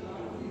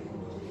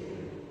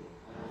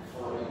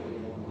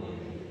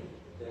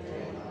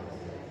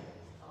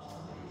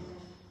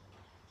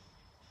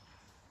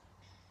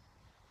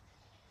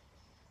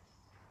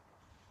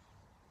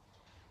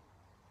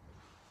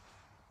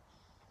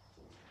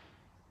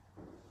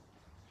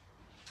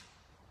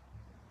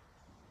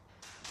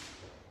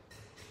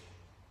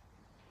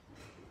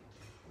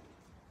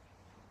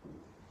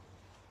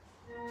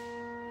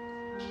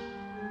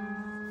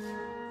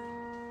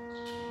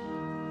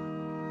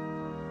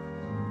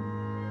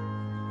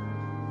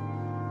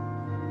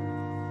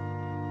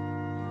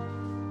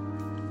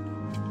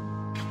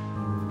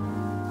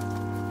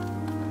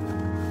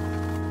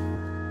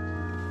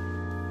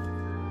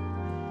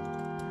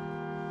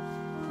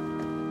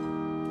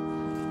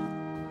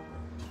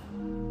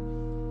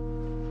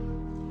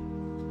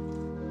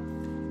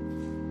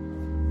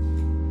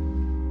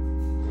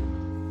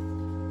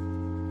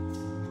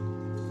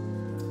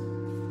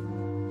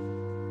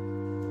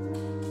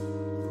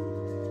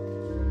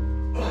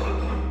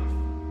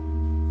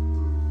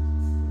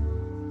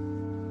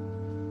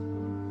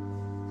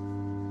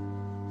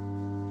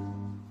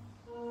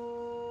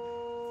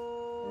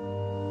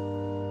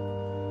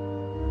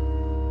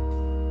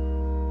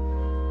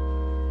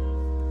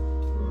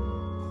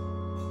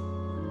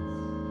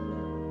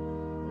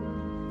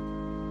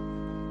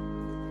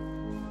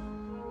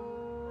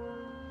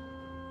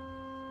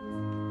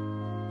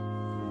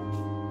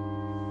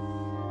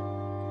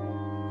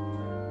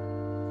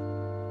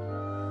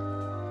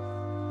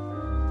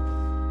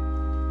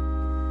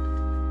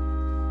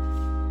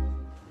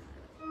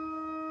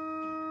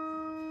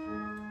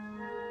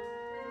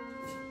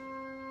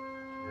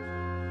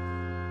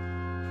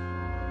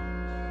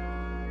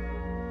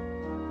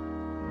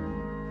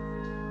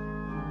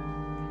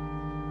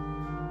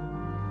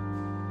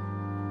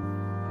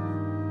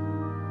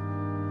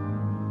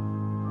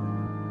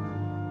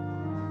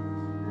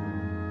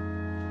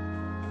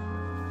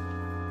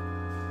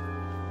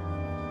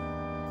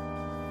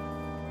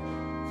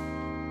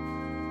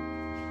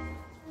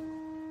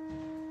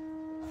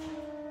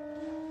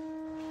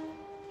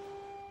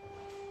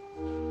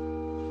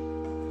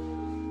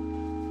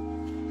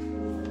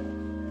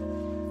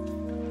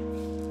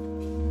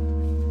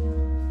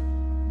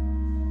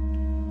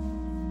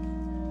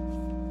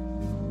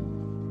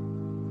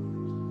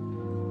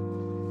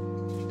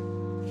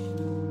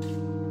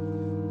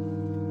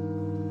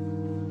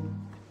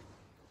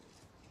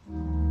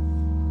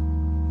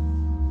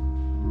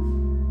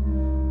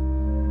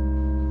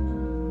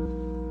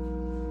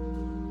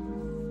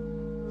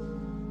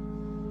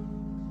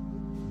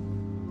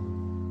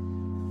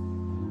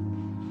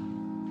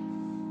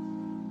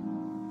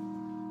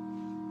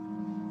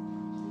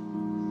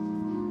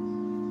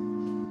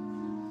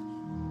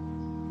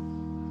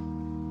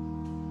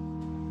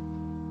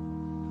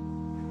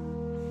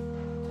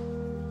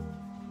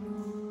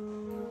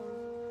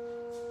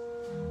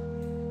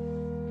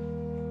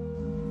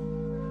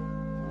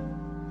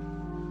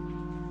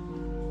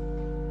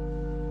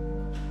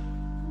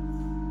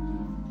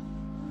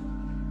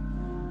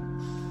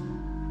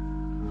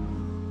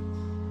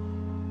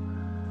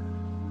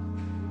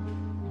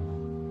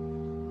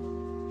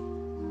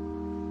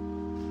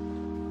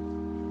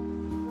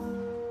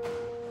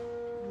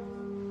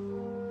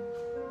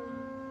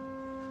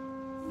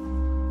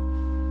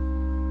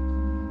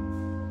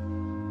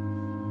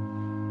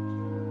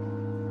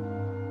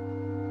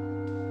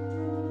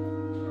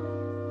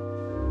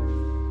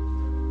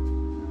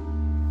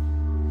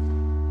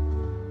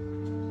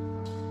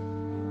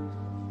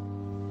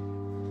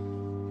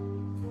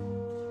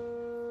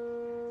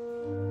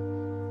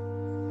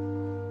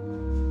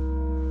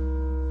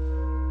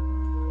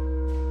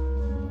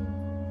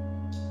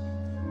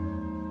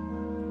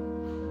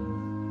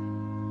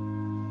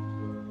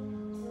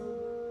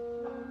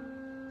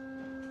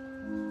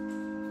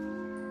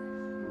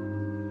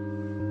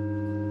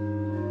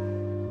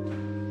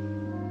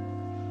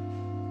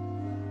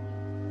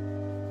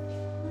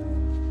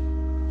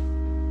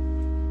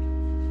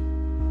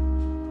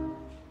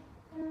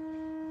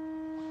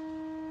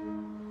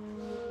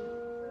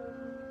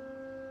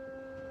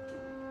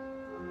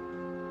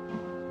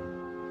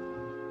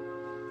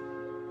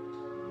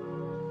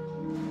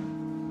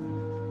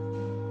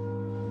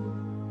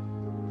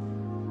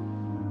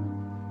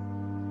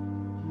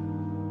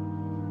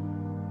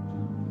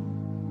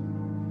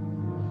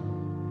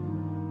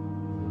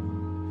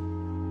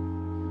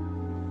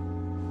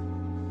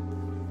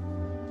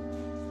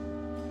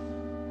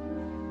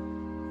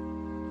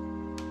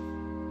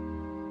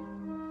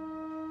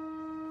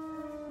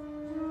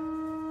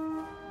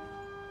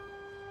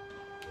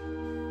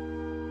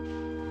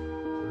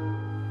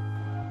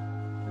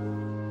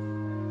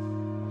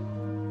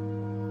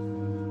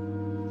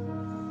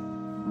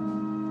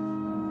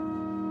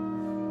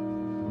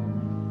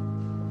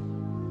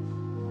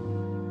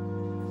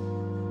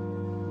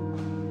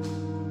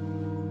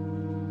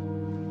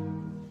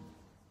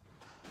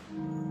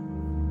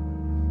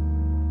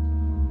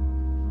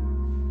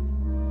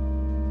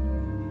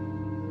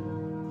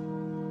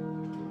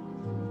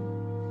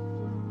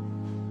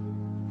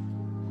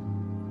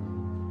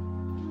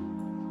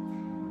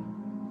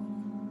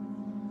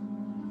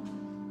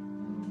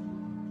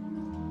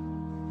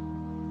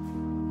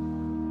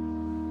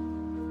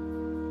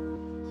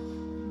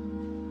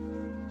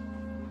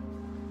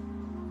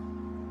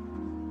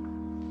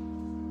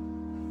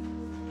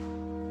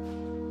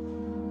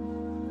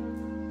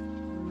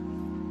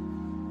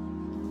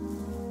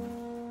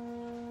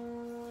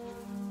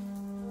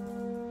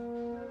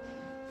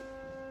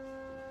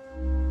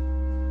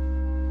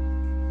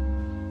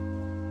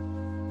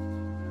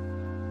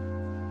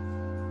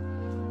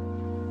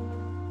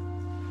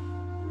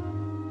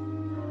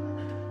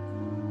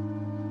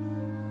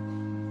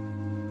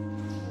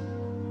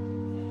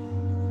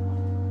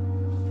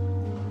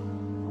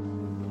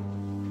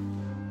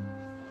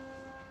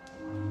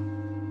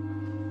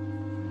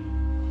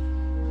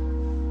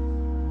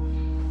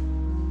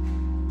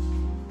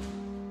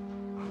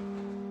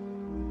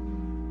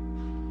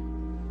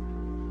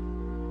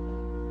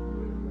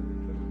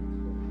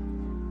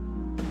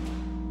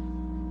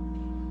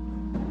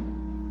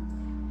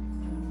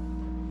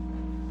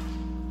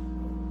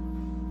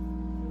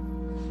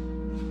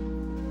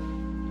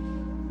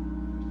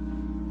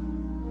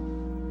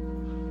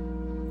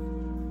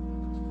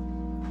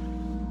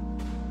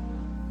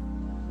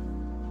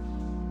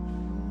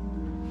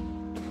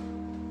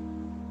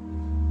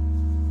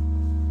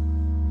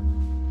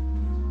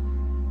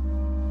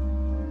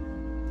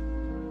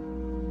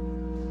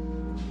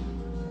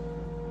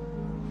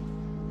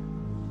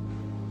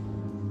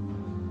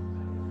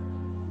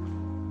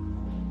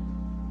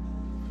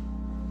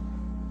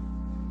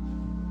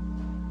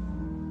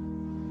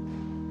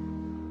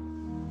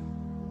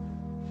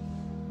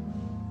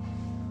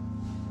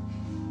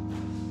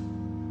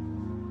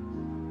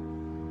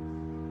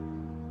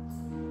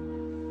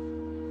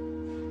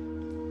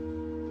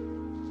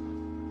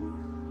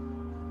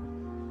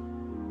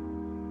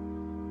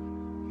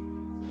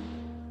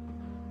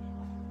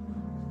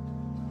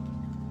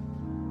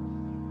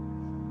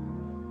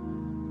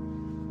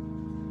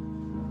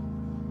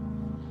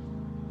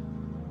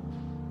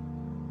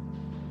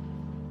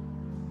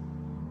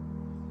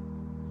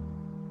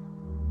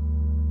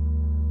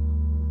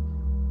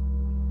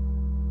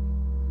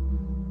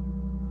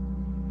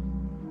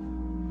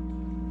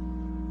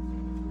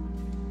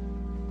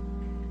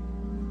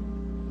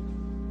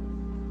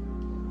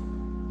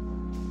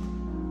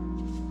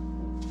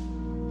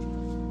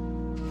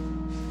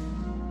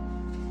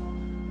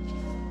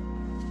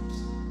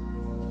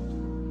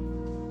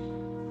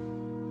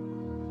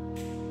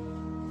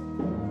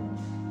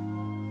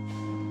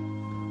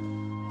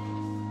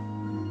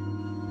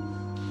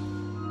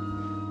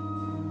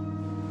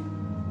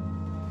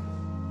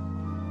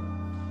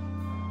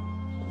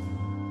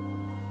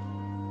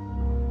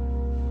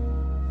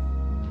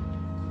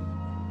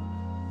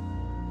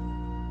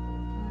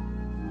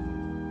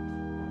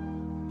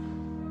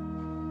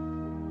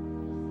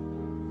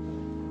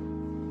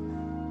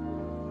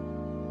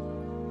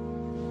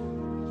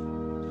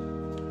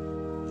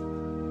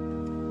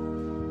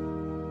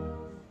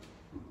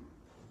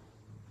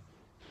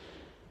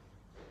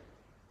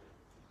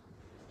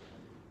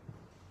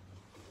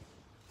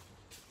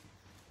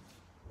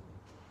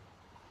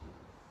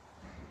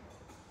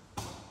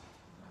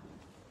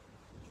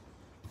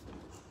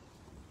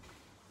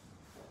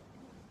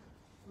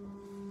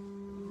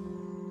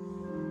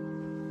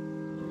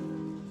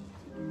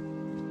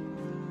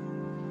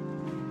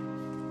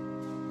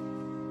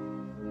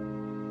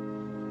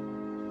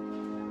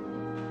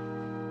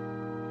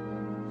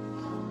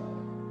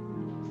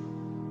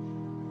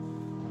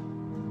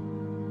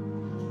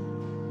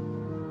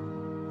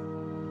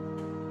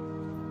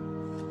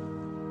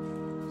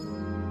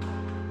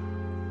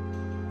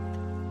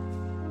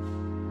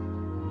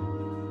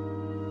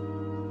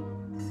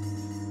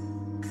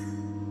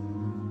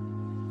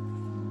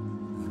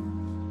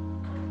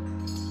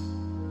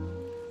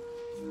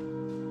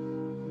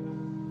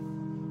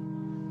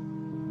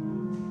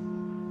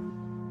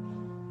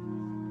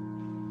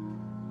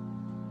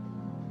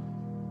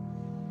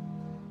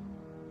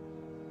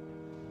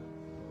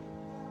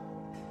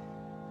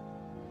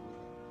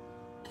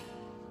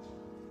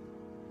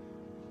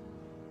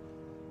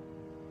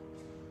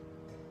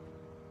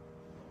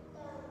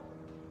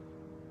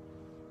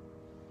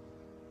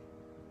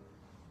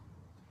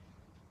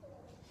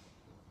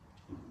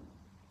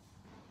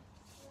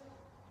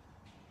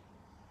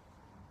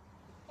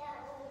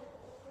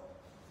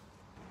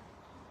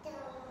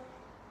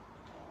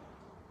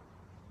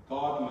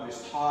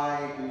 Most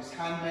High, whose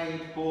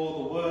handmaid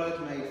bore the Word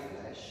made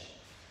flesh,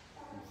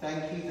 we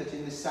thank you that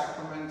in the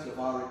sacrament of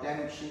our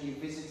redemption you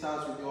visit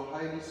us with your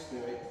Holy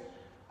Spirit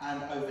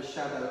and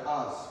overshadow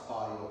us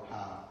by your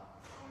power.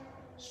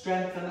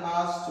 Strengthen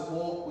us to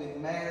walk with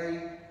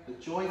Mary the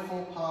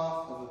joyful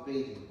path of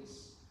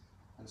obedience,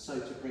 and so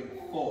to bring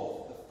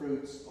forth the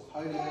fruits of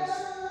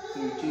holiness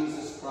through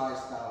Jesus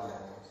Christ our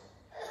Lord.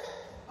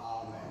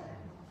 Amen.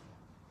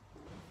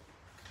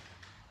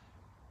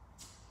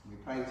 We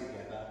pray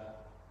together.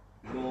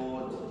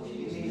 Lord,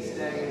 in these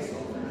days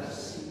of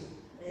mercy,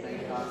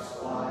 make us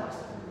quiet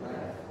and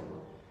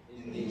prayerful.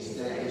 In these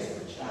days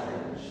of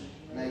challenge,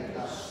 make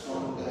us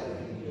stronger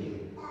in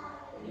you.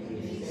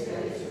 In these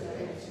days of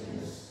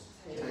emptiness,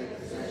 take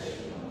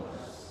possession of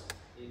us.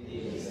 In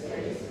these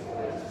days of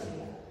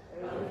waiting,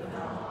 open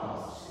our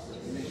hearts to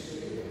the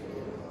mystery of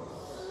your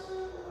cross.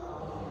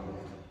 Amen.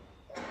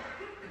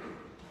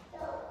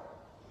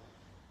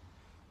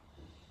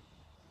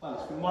 Well,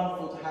 it's been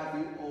wonderful to have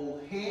you all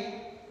here.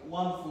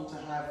 Wonderful to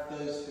have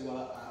those who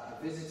are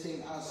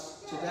visiting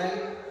us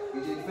today. You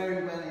did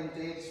very well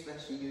indeed,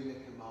 especially you,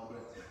 Mick and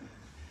Margaret.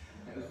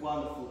 It was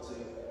wonderful to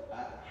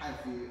have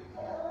you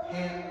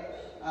here.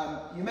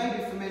 You may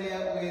be familiar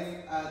with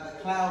the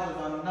Cloud of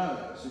Unknown.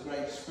 It's a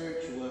great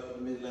spiritual work of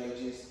the Middle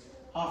Ages.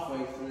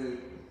 Halfway through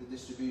the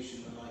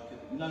distribution, when I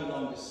could no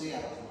longer see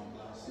out of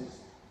my glasses,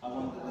 I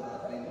wondered whether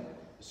I'd been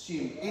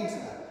assumed into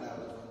that Cloud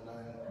of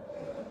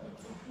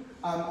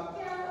Unknown.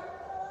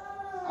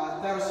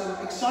 There are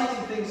some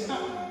exciting things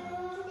happening.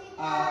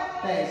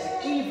 There's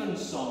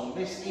Evensong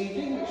this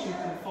evening, which you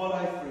can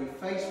follow through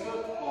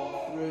Facebook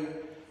or through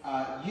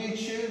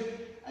YouTube.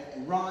 It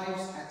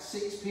arrives at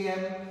 6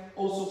 p.m.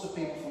 All sorts of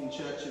people from the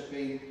church have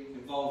been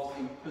involved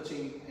in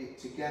putting it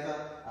together,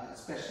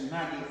 especially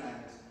Maggie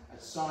and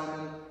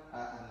Simon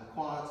and the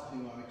choir, to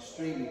whom I'm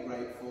extremely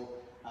grateful.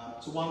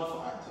 It's a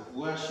wonderful act of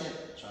worship,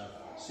 which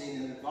I've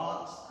seen in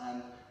advance,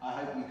 and I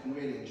hope you can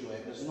really enjoy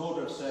it. There's an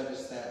order of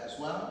service there as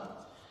well.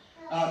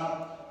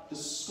 The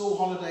school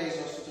holidays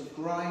are sort of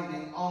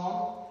grinding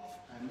on,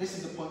 and this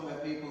is the point where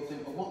people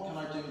think, well, what can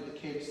I do with the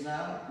kids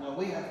now? Well,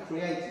 we have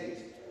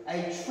created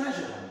a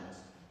treasure hunt,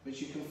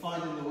 which you can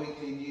find in the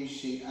weekly news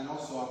sheet and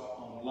also up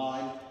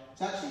online.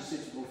 It's actually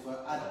suitable for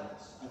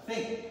adults. I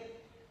think,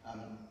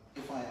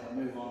 if I ever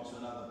move on to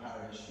another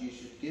parish, you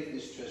should give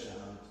this treasure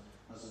hunt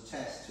as a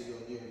test to your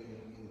new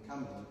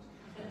incumbent.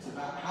 It's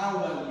about how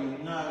well you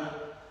know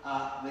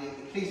the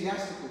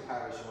ecclesiastical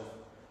parish of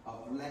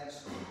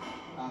Lexington.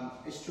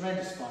 It's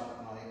tremendous fun,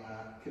 and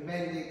I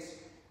commend it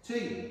to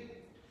you.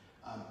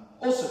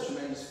 Also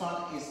tremendous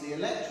fun is the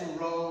electoral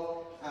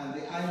roll and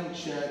the annual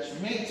church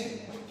meeting.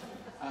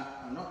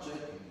 I'm not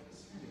joking,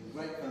 it's been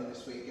great fun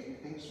this week getting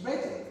things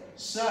ready.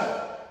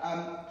 So,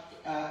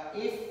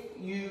 if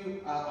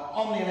you are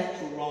on the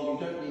electoral roll,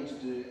 you don't need to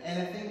do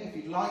anything. If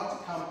you'd like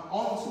to come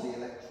onto the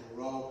electoral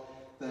roll,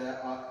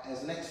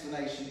 there's an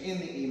explanation in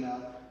the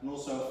email and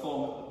also a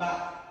form at the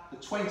back. The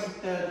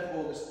 23rd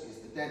of August is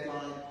the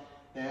deadline.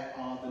 There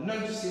are the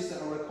notices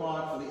that are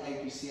required for the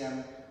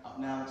APCM up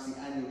now. It's the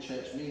annual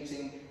church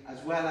meeting,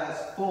 as well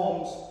as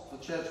forms for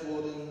church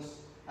wardens,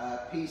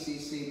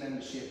 PCC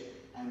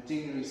membership and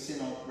deanery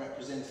synod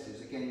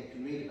representatives. Again, you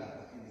can read about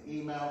that in the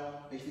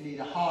email. If you need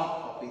a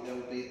hard copy, there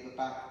will be at the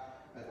back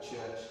of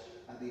church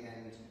at the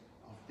end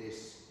of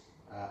this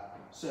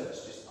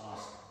service. Just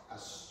ask a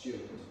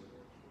steward.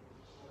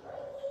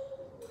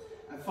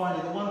 And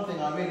finally, the one thing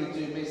I really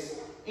do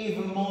miss,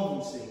 even more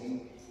than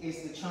singing,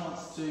 is the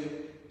chance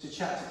to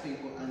chat to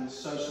people and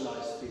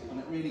socialise to people. And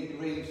it really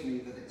grieves me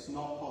that it's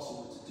not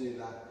possible to do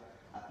that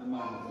at the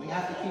moment. We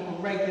have to keep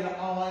a regular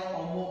eye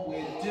on what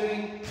we're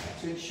doing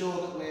to ensure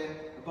that we're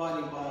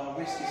abiding by our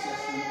risk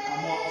assessment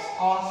and what's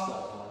asked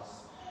of us.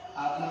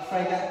 I'm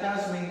afraid that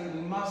does mean that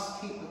we must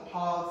keep the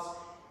paths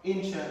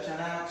in church and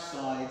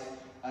outside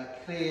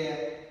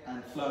clear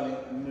and flowing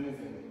and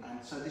moving.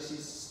 And so this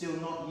is still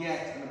not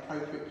yet an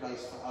appropriate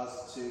place for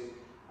us to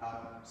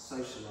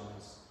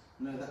socialise.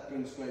 I know that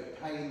brings great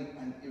pain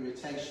and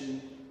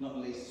irritation, not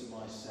least to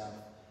myself,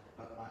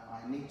 but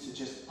I need to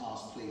just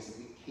ask, please, that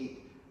we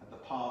keep the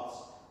paths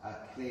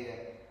clear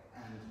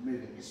and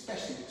moving,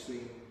 especially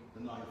between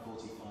the 9:45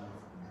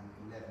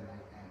 and 11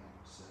 a.m.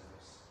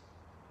 service.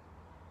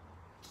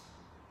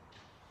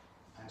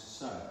 And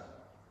so,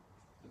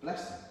 the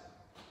blessing.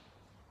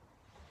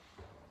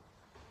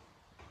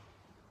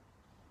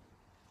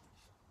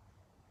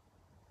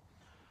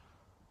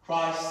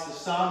 Christ, the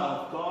Son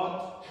of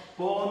God,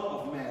 born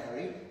of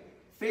Mary,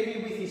 fill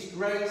you with his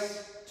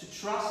grace to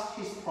trust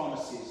his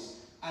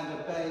promises and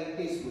obey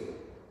his will.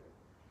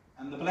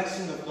 And the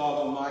blessing of God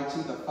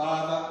Almighty, the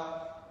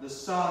Father, the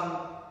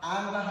Son,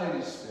 and the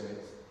Holy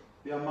Spirit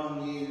be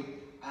among you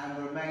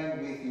and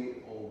remain with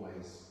you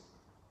always.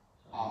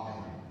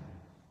 Amen.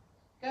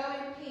 Go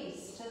in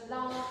peace to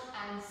love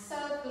and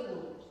serve the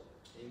Lord.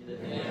 In the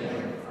name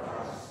of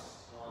Christ.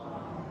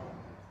 Amen.